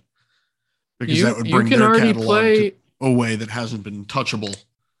fun, because that would bring their catalog to a way that hasn't been touchable.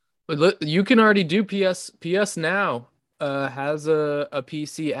 But you can already do PS Now has a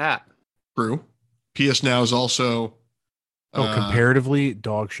PC app. True. PS Now is also comparatively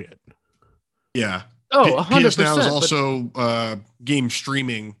dog shit. Yeah. Oh, 100%. PS Now is also game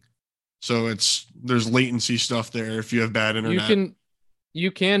streaming, so there's latency stuff there if you have bad internet.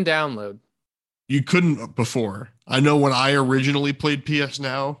 You can download. You couldn't before. I know when I originally played PS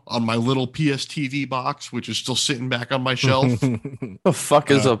Now on my little PS TV box, which is still sitting back on my shelf. The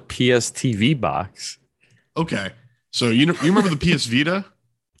fuck is a PS TV box? Okay, so you remember the PS Vita?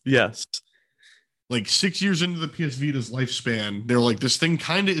 Yes. Like 6 years into the PS Vita's lifespan, they're like, this thing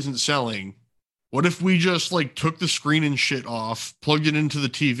kind of isn't selling. What if we just like took the screen and shit off, plugged it into the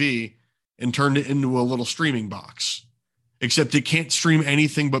TV, and turned it into a little streaming box? Except it can't stream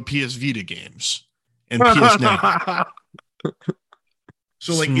anything but PS Vita games and PS Now.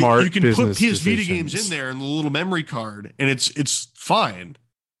 So like you can put PS Vita games in there in the little memory card, and it's fine.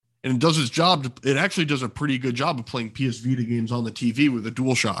 And it does its job. It actually does a pretty good job of playing PS Vita games on the TV with a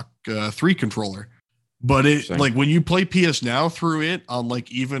DualShock 3 controller. But like when you play PS Now through it on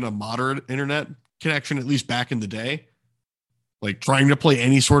like even a moderate internet connection, at least back in the day, like trying to play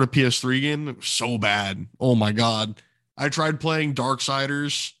any sort of PS3 game, it was so bad. Oh my God. I tried playing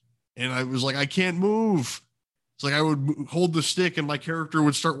Darksiders and I was like, I can't move. It's like I would hold the stick and my character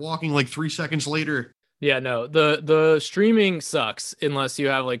would start walking like 3 seconds later. Yeah, no, the streaming sucks unless you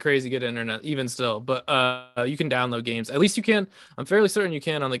have like crazy good internet, even still. But you can download games. At least you can. I'm fairly certain you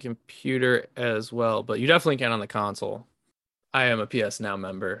can on the computer as well, but you definitely can on the console. I am a PS Now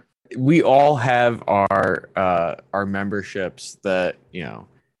member. We all have our memberships that, you know,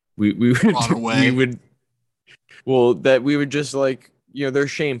 we would just like, you know, they're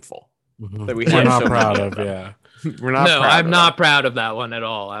shameful. Mm-hmm. That we're not proud of, yeah. We're not. No, I'm not proud of that one at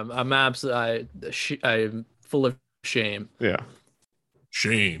all. I'm absolutely. I'm full of shame. Yeah,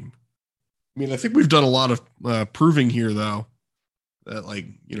 shame. I mean, I think we've done a lot of proving here, though, that like,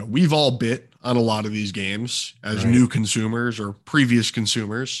 you know, we've all bit on a lot of these games as new consumers or previous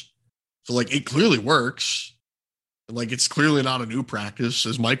consumers. So like, it clearly works. Like, it's clearly not a new practice,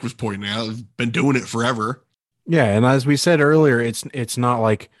 as Mike was pointing out. I've been doing it forever. Yeah, and as we said earlier, it's not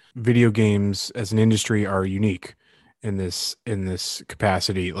like video games as an industry are unique in this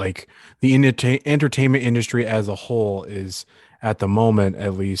capacity. Like the entertainment industry as a whole is at the moment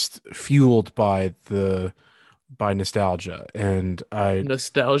at least fueled by nostalgia and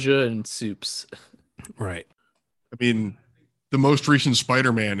nostalgia and soups. Right. I mean, the most recent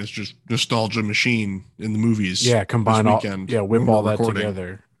Spider-Man is just nostalgia machine in the movies. Yeah, combine all. Yeah, whip all that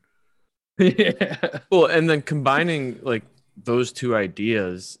together. Yeah. Well, and then combining like those two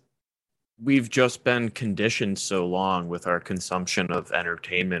ideas, we've just been conditioned so long with our consumption of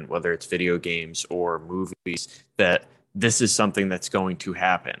entertainment, whether it's video games or movies, that this is something that's going to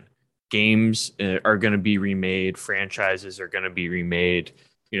happen. Games are going to be remade. Franchises are going to be remade.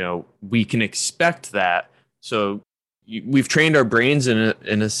 You know, we can expect that. So we've trained our brains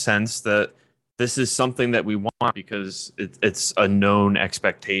in a sense that this is something that we want because it's a known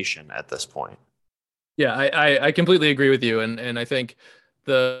expectation at this point. Yeah, I completely agree with you. And I think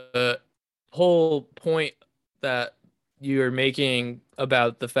the whole point that you're making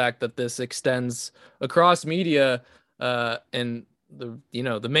about the fact that this extends across media and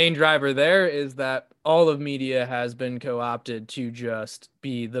the main driver there is that all of media has been co-opted to just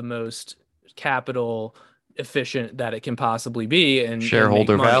be the most capital efficient that it can possibly be and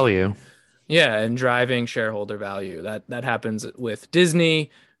shareholder value. Yeah, and driving shareholder value. That happens with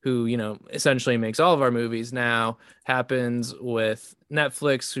Disney, who, you know, essentially makes all of our movies now. Happens with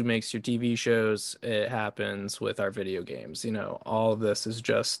Netflix, who makes your TV shows. It happens with our video games. You know, all of this is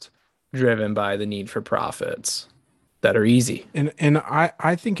just driven by the need for profits that are easy. And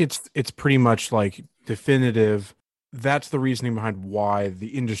I think it's pretty much like definitive that's the reasoning behind why the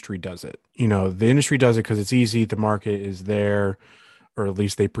industry does it. The industry does it because it's easy. The market is there, or at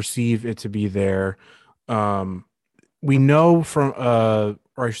least they perceive it to be there. We know from, or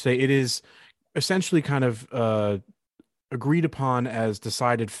I should say, it is essentially kind of agreed upon as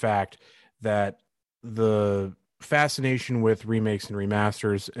decided fact that the fascination with remakes and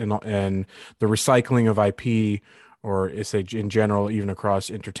remasters and the recycling of IP, or say in general, even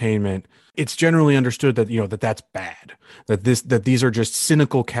across entertainment, it's generally understood that that's bad. That these are just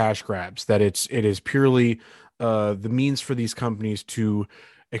cynical cash grabs. That it is purely the means for these companies to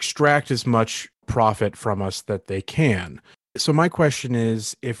extract as much profit from us that they can. So my question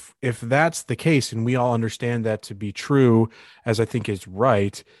is, if that's the case, and we all understand that to be true, as I think is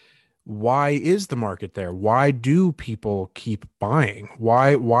right, why is the market there? Why do people keep buying?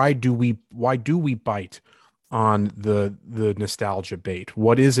 Why do we bite on the nostalgia bait?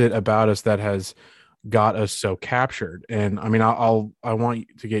 What is it about us that has got us so captured? And I mean, I want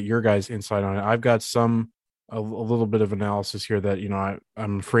to get your guys' insight on it. I've got a little bit of analysis here that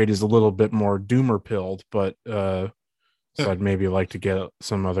I'm afraid is a little bit more doomer pilled, but so I'd maybe like to get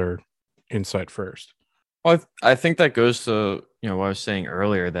some other insight first. Well, I think that goes to what I was saying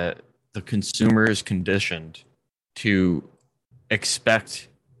earlier, that the consumer is conditioned to expect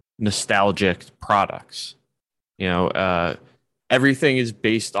nostalgic products. Everything is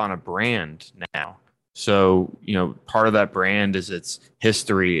based on a brand now. So, part of that brand is its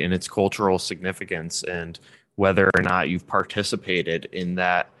history and its cultural significance, and whether or not you've participated in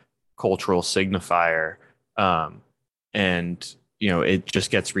that cultural signifier. And it just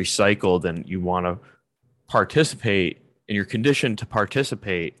gets recycled, and you want to participate, and you're conditioned to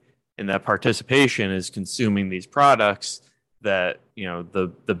participate, and that participation is consuming these products that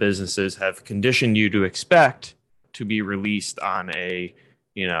the businesses have conditioned you to expect to be released on a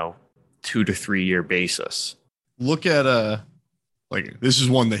 2 to 3 year basis. Look at like, this is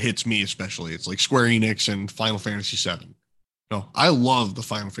one that hits me especially. It's like Square Enix and Final Fantasy VII. No, I love the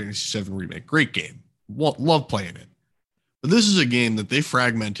Final Fantasy VII remake. Great game. Love playing it. But this is a game that they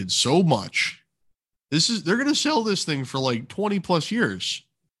fragmented so much. They're going to sell this thing for like 20 plus years.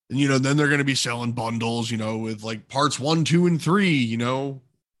 And, then they're going to be selling bundles, with like parts 1, 2, and 3,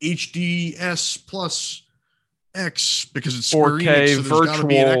 HDS plus X, because it's Square 4K Enix, so there's got to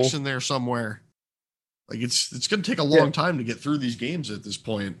be an X virtual. in there somewhere. Like, it's going to take a long time to get through these games at this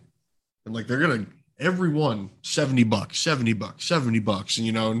point. And like, they're going to, every one, $70, $70,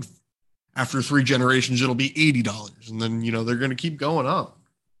 and, and after 3 generations, it'll be $80. And then, they're going to keep going up.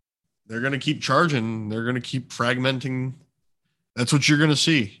 They're going to keep charging. They're going to keep fragmenting. That's what you're going to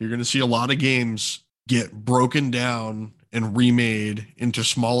see. You're going to see a lot of games get broken down and remade into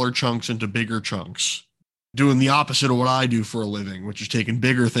smaller chunks, into bigger chunks, doing the opposite of what I do for a living, which is taking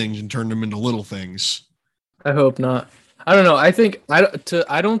bigger things and turning them into little things. I hope not. I don't know. I think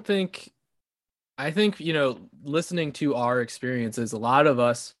listening to our experiences, a lot of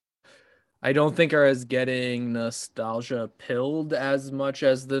us, I don't think are as getting nostalgia pilled as much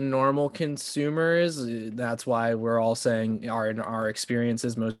as the normal consumer is. That's why we're all saying in our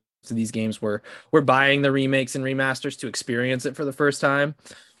experiences, most of these games we're buying the remakes and remasters to experience it for the first time.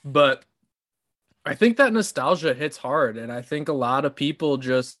 But I think that nostalgia hits hard, and I think a lot of people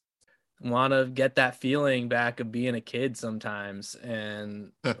just want to get that feeling back of being a kid sometimes,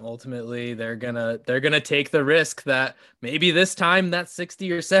 and ultimately they're gonna take the risk that maybe this time that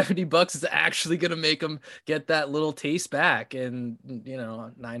 $60 or $70 is actually gonna make them get that little taste back. And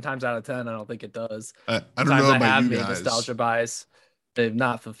 9 times out of 10, I don't think it does. I don't know about you made guys. Nostalgia buys they've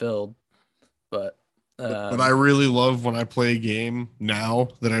not fulfilled, but I really love when I play a game now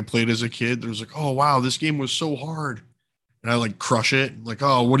that I played as a kid. There's like, oh wow, this game was so hard. And I like crush it. Like,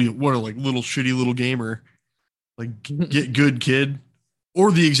 oh, what a like little shitty little gamer. Like, get good, kid.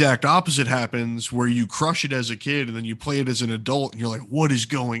 Or the exact opposite happens, where you crush it as a kid and then you play it as an adult and you're like, what is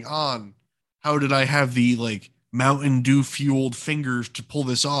going on? How did I have the like Mountain Dew fueled fingers to pull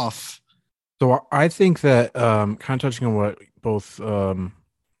this off? So I think that kind of touching on what both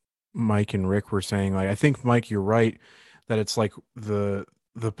Mike and Rick were saying, like, I think, Mike, you're right that it's like the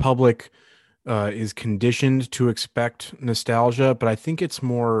public is conditioned to expect nostalgia, but I think it's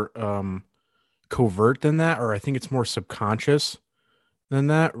more covert than that, or I think it's more subconscious than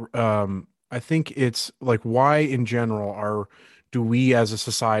that. I think it's like, why in general do we as a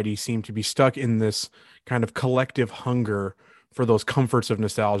society seem to be stuck in this kind of collective hunger for those comforts of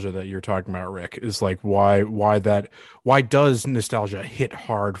nostalgia that you're talking about, Rick? Is like, why does nostalgia hit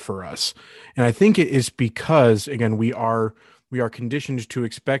hard for us? And I think it is because, again, we are conditioned to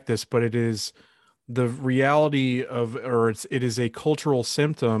expect this, but it is the reality of, or it is a cultural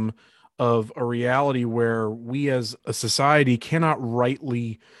symptom of a reality where we as a society cannot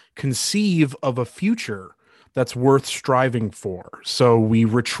rightly conceive of a future that's worth striving for. So we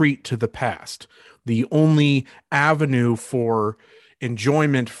retreat to the past. The only avenue for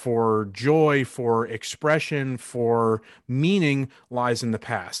enjoyment, for joy, for expression, for meaning lies in the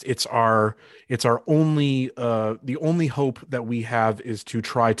past. It's our only the only hope that we have is to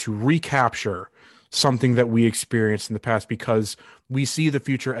try to recapture something that we experienced in the past, because we see the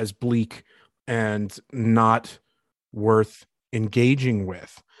future as bleak and not worth engaging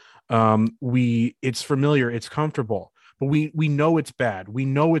with. It's familiar, it's comfortable, but we know it's bad. We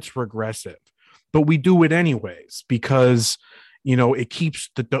know it's regressive, but we do it anyways because it keeps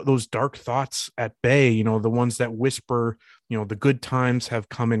those dark thoughts at bay. The ones that whisper, the good times have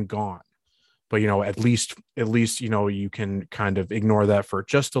come and gone. But at least you can kind of ignore that for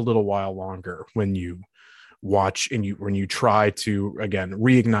just a little while longer when you watch and when you try to again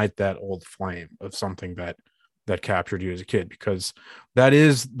reignite that old flame of something that captured you as a kid, because that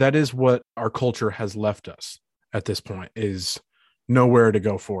is what our culture has left us at this point, is nowhere to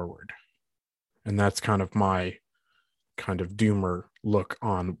go forward. And that's kind of my kind of doomer look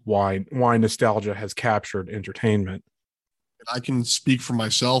on why nostalgia has captured entertainment. I can speak for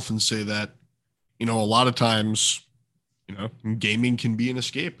myself and say that, a lot of times, gaming can be an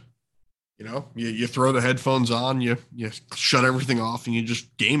escape. You throw the headphones on, you shut everything off, and you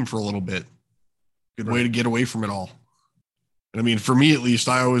just game for a little bit. Good way to get away from it all. And I mean, for me at least,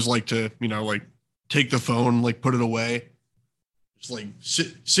 I always like to, take the phone, put it away,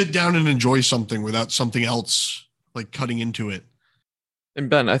 just sit down and enjoy something without something else cutting into it. And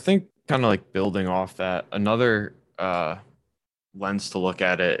Ben, I think kind of building off that, another lens to look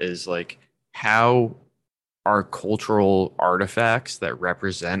at it is how our cultural artifacts that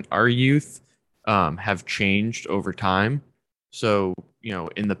represent our youth have changed over time. So,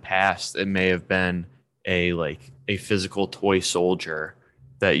 in the past, it may have been a physical toy soldier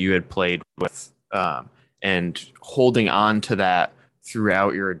that you had played with, and holding on to that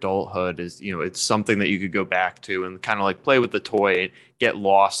throughout your adulthood is, it's something that you could go back to and kind of play with the toy and get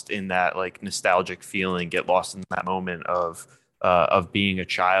lost in that nostalgic feeling, get lost in that moment of being a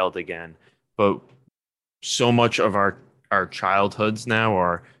child again. But so much of our childhoods now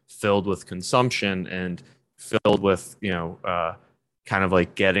are filled with consumption and filled with, kind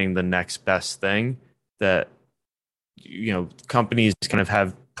of getting the next best thing, that, companies kind of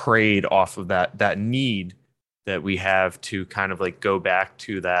have preyed off of that need that we have to kind of go back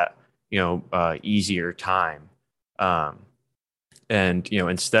to that, easier time. And,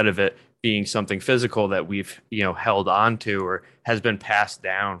 instead of it being something physical that we've, held on to or has been passed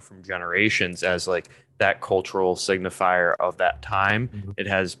down from generations as that cultural signifier of that time, it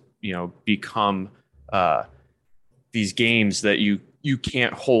has, become these games that you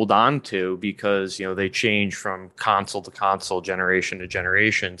can't hold on to because, they change from console to console, generation to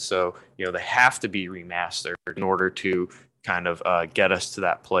generation. So, they have to be remastered in order to kind of get us to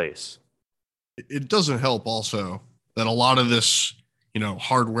that place. It doesn't help also that a lot of this,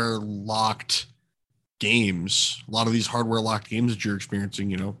 hardware locked games, a lot of these hardware locked games that you're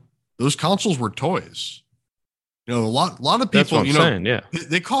experiencing, those consoles were toys. A lot of people, saying, yeah,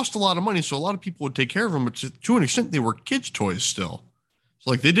 they cost a lot of money, so a lot of people would take care of them, but to an extent, they were kids' toys still.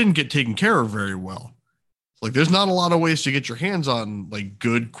 So they didn't get taken care of very well. There's not a lot of ways to get your hands on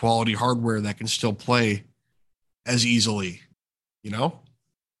good quality hardware that can still play as easily,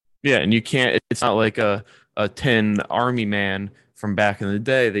 Yeah, and you can't. It's not like a tin Army Man from back in the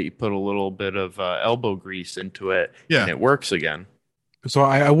day that you put a little bit of elbow grease into it, and it works again. So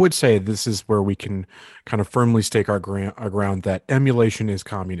I would say this is where we can kind of firmly stake our ground that emulation is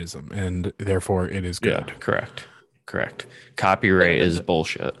communism, and therefore it is good. Yeah, correct. Copyright is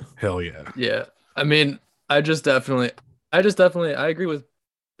bullshit. Hell yeah. Yeah. I mean, I agree with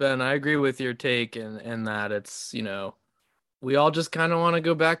Ben. I agree with your take and that it's, we all just kind of want to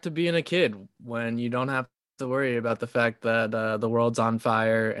go back to being a kid when you don't have to worry about the fact that the world's on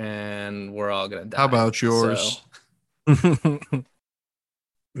fire and we're all going to die. How about yours? So.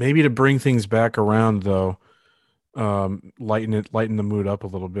 Maybe to bring things back around though, lighten the mood up a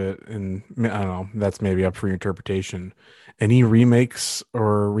little bit, and I don't know, that's maybe up for your interpretation. Any remakes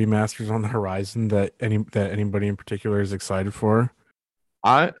or remasters on the horizon that anybody in particular is excited for?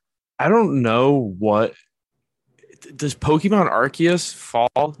 I don't know what does Pokemon Arceus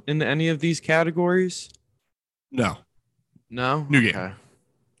fall into any of these categories? No. New game.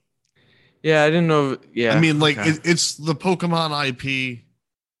 Yeah, I didn't know. Yeah, I mean, it's the Pokemon IP,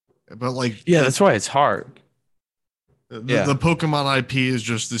 but yeah, that's why it's hard. The Pokemon IP is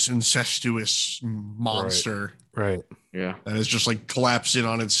just this incestuous monster. Right. Yeah. And it's just like collapsed in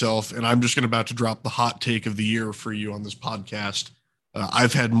on itself. And I'm just about to drop the hot take of the year for you on this podcast.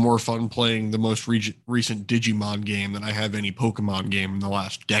 I've had more fun playing the most recent Digimon game than I have any Pokemon game in the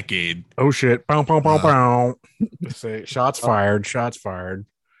last decade. Oh shit! Bow, bow, bow, bow. Say shots fired. Shots fired.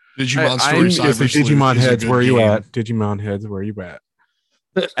 Digimon Story Cyber Sleuth Digimon is heads. a good Where are you game. at? Digimon heads. Where are you at?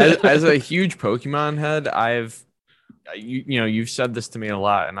 As a huge Pokemon head, you've said this to me a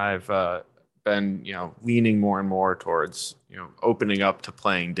lot, and I've been leaning more and more towards opening up to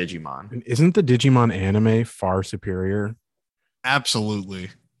playing Digimon. And isn't the Digimon anime far superior? Absolutely.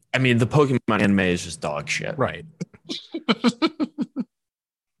 I mean, the Pokemon anime is just dog shit. Right.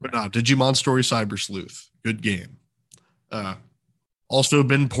 But no, Digimon Story Cyber Sleuth, good game. Also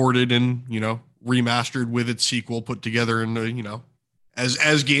been ported and remastered with its sequel put together in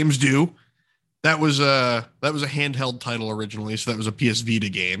as games do. That was a handheld title originally, so that was a PS Vita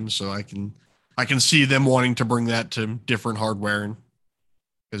game. So I can see them wanting to bring that to different hardware,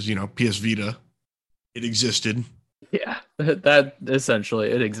 because PS Vita, it existed. Yeah, that essentially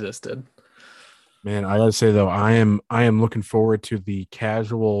it existed. Man, I gotta say though, I am looking forward to the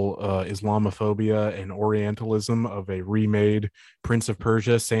casual Islamophobia and Orientalism of a remade Prince of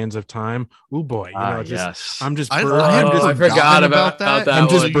Persia: Sands of Time. Oh boy, yes. I'm just I forgot about that. I'm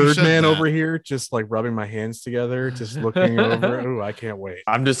just one. Birdman over here, just like rubbing my hands together, just looking over. Oh, I can't wait.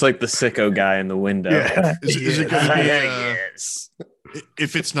 I'm just like the sicko guy in the window. Yeah. Is it going to be? Yes.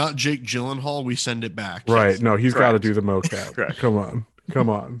 If it's not Jake Gyllenhaal, we send it back. Right? No, he's got to Correct. do the mocap. Correct. Come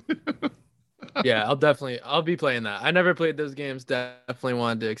on. Yeah, I'll be playing that. I never played those games. Definitely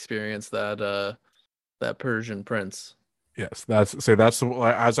wanted to experience that Persian prince. Yes,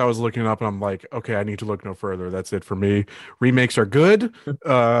 as I was looking up, and I'm like, okay, I need to look no further. That's it for me. Remakes are good.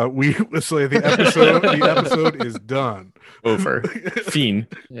 The episode is done. Over. Fiend.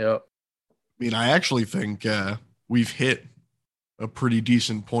 Yep. I mean, I actually think we've hit a pretty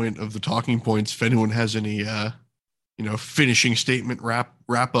decent point of the talking points. If anyone has any, finishing statement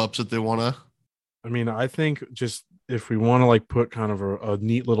wrap ups that they want to. I mean, I think just if we want to like put kind of a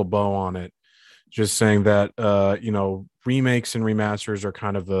neat little bow on it, just saying that remakes and remasters are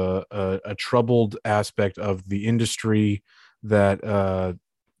kind of a troubled aspect of the industry that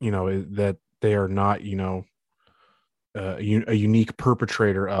that they are not a unique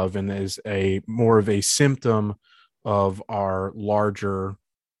perpetrator of, and is a more of a symptom of our larger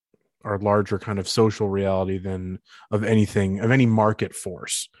kind of social reality than of any market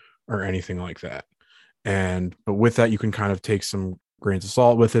force or anything like that. But with that, you can kind of take some grains of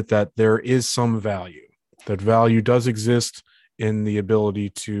salt with it, that there is some value. That value does exist in the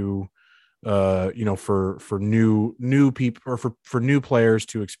ability to, for new people, or for new players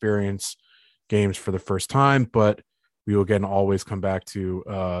to experience games for the first time. But we will again always come back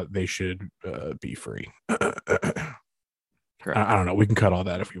to they should be free. I don't know. We can cut all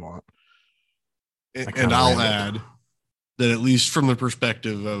that if you want. And I'll add that, at least from the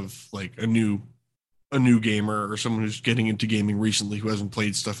perspective of like a new gamer or someone who's getting into gaming recently who hasn't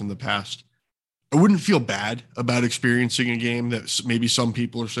played stuff in the past, I wouldn't feel bad about experiencing a game that maybe some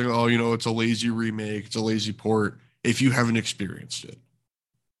people are saying, oh, it's a lazy remake, it's a lazy port, if you haven't experienced it.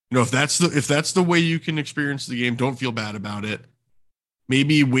 If that's the way you can experience the game, don't feel bad about it.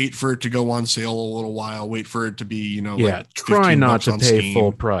 Maybe wait for it to go on sale a little while, wait for it to be, try not to pay Steam.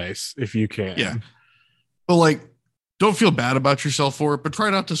 Full price if you can. Yeah. But like, don't feel bad about yourself for it, but try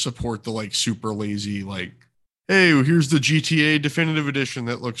not to support the like super lazy, like, hey, here's the GTA Definitive Edition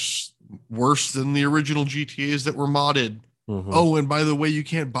that looks worse than the original GTAs that were modded. Mm-hmm. Oh, and by the way, you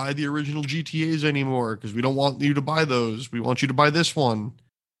can't buy the original GTAs anymore because we don't want you to buy those. We want you to buy this one.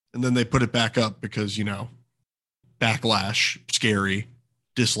 And then they put it back up because, backlash, scary,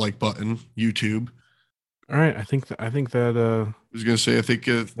 dislike button, YouTube. All right. I think that I was going to say, I think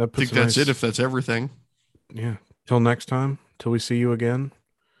that's it, if that's everything. Yeah. Till next time, till we see you again.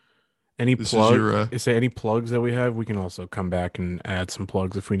 Any plugs that we have? We can also come back and add some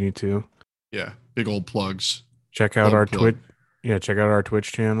plugs if we need to. Yeah, big old plugs. Check out our Twitch. Yeah, check out our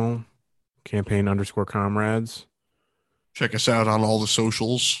Twitch channel, campaign_comrades. Check us out on all the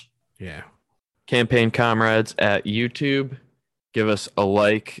socials. Yeah. Campaign Comrades at YouTube. Give us a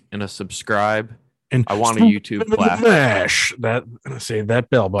like and a subscribe. And I want a YouTube plaque. Smash that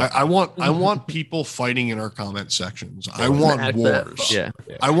bell button. I want people fighting in our comment sections. I want wars. Yeah.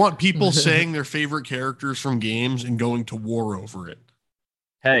 I want people saying their favorite characters from games and going to war over it.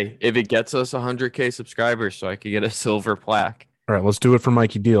 Hey, if it gets us 100K subscribers, so I could get a silver plaque. All right, let's do it for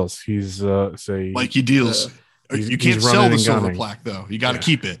Mikey Deals. He's Mikey Deals. You can't sell the silver plaque though. You got to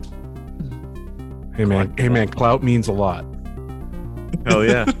keep it. Hey man, clout means a lot. Hell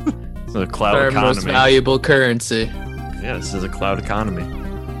yeah. It's a clout Our economy. most valuable currency. Yeah, this is a cloud economy.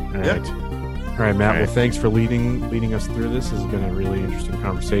 All right. All right, Matt. Well, thanks for leading us through this. This has been a really interesting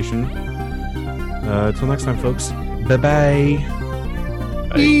conversation. Until next time, folks. Bye-bye.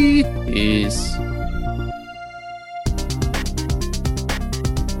 Bye. Peace.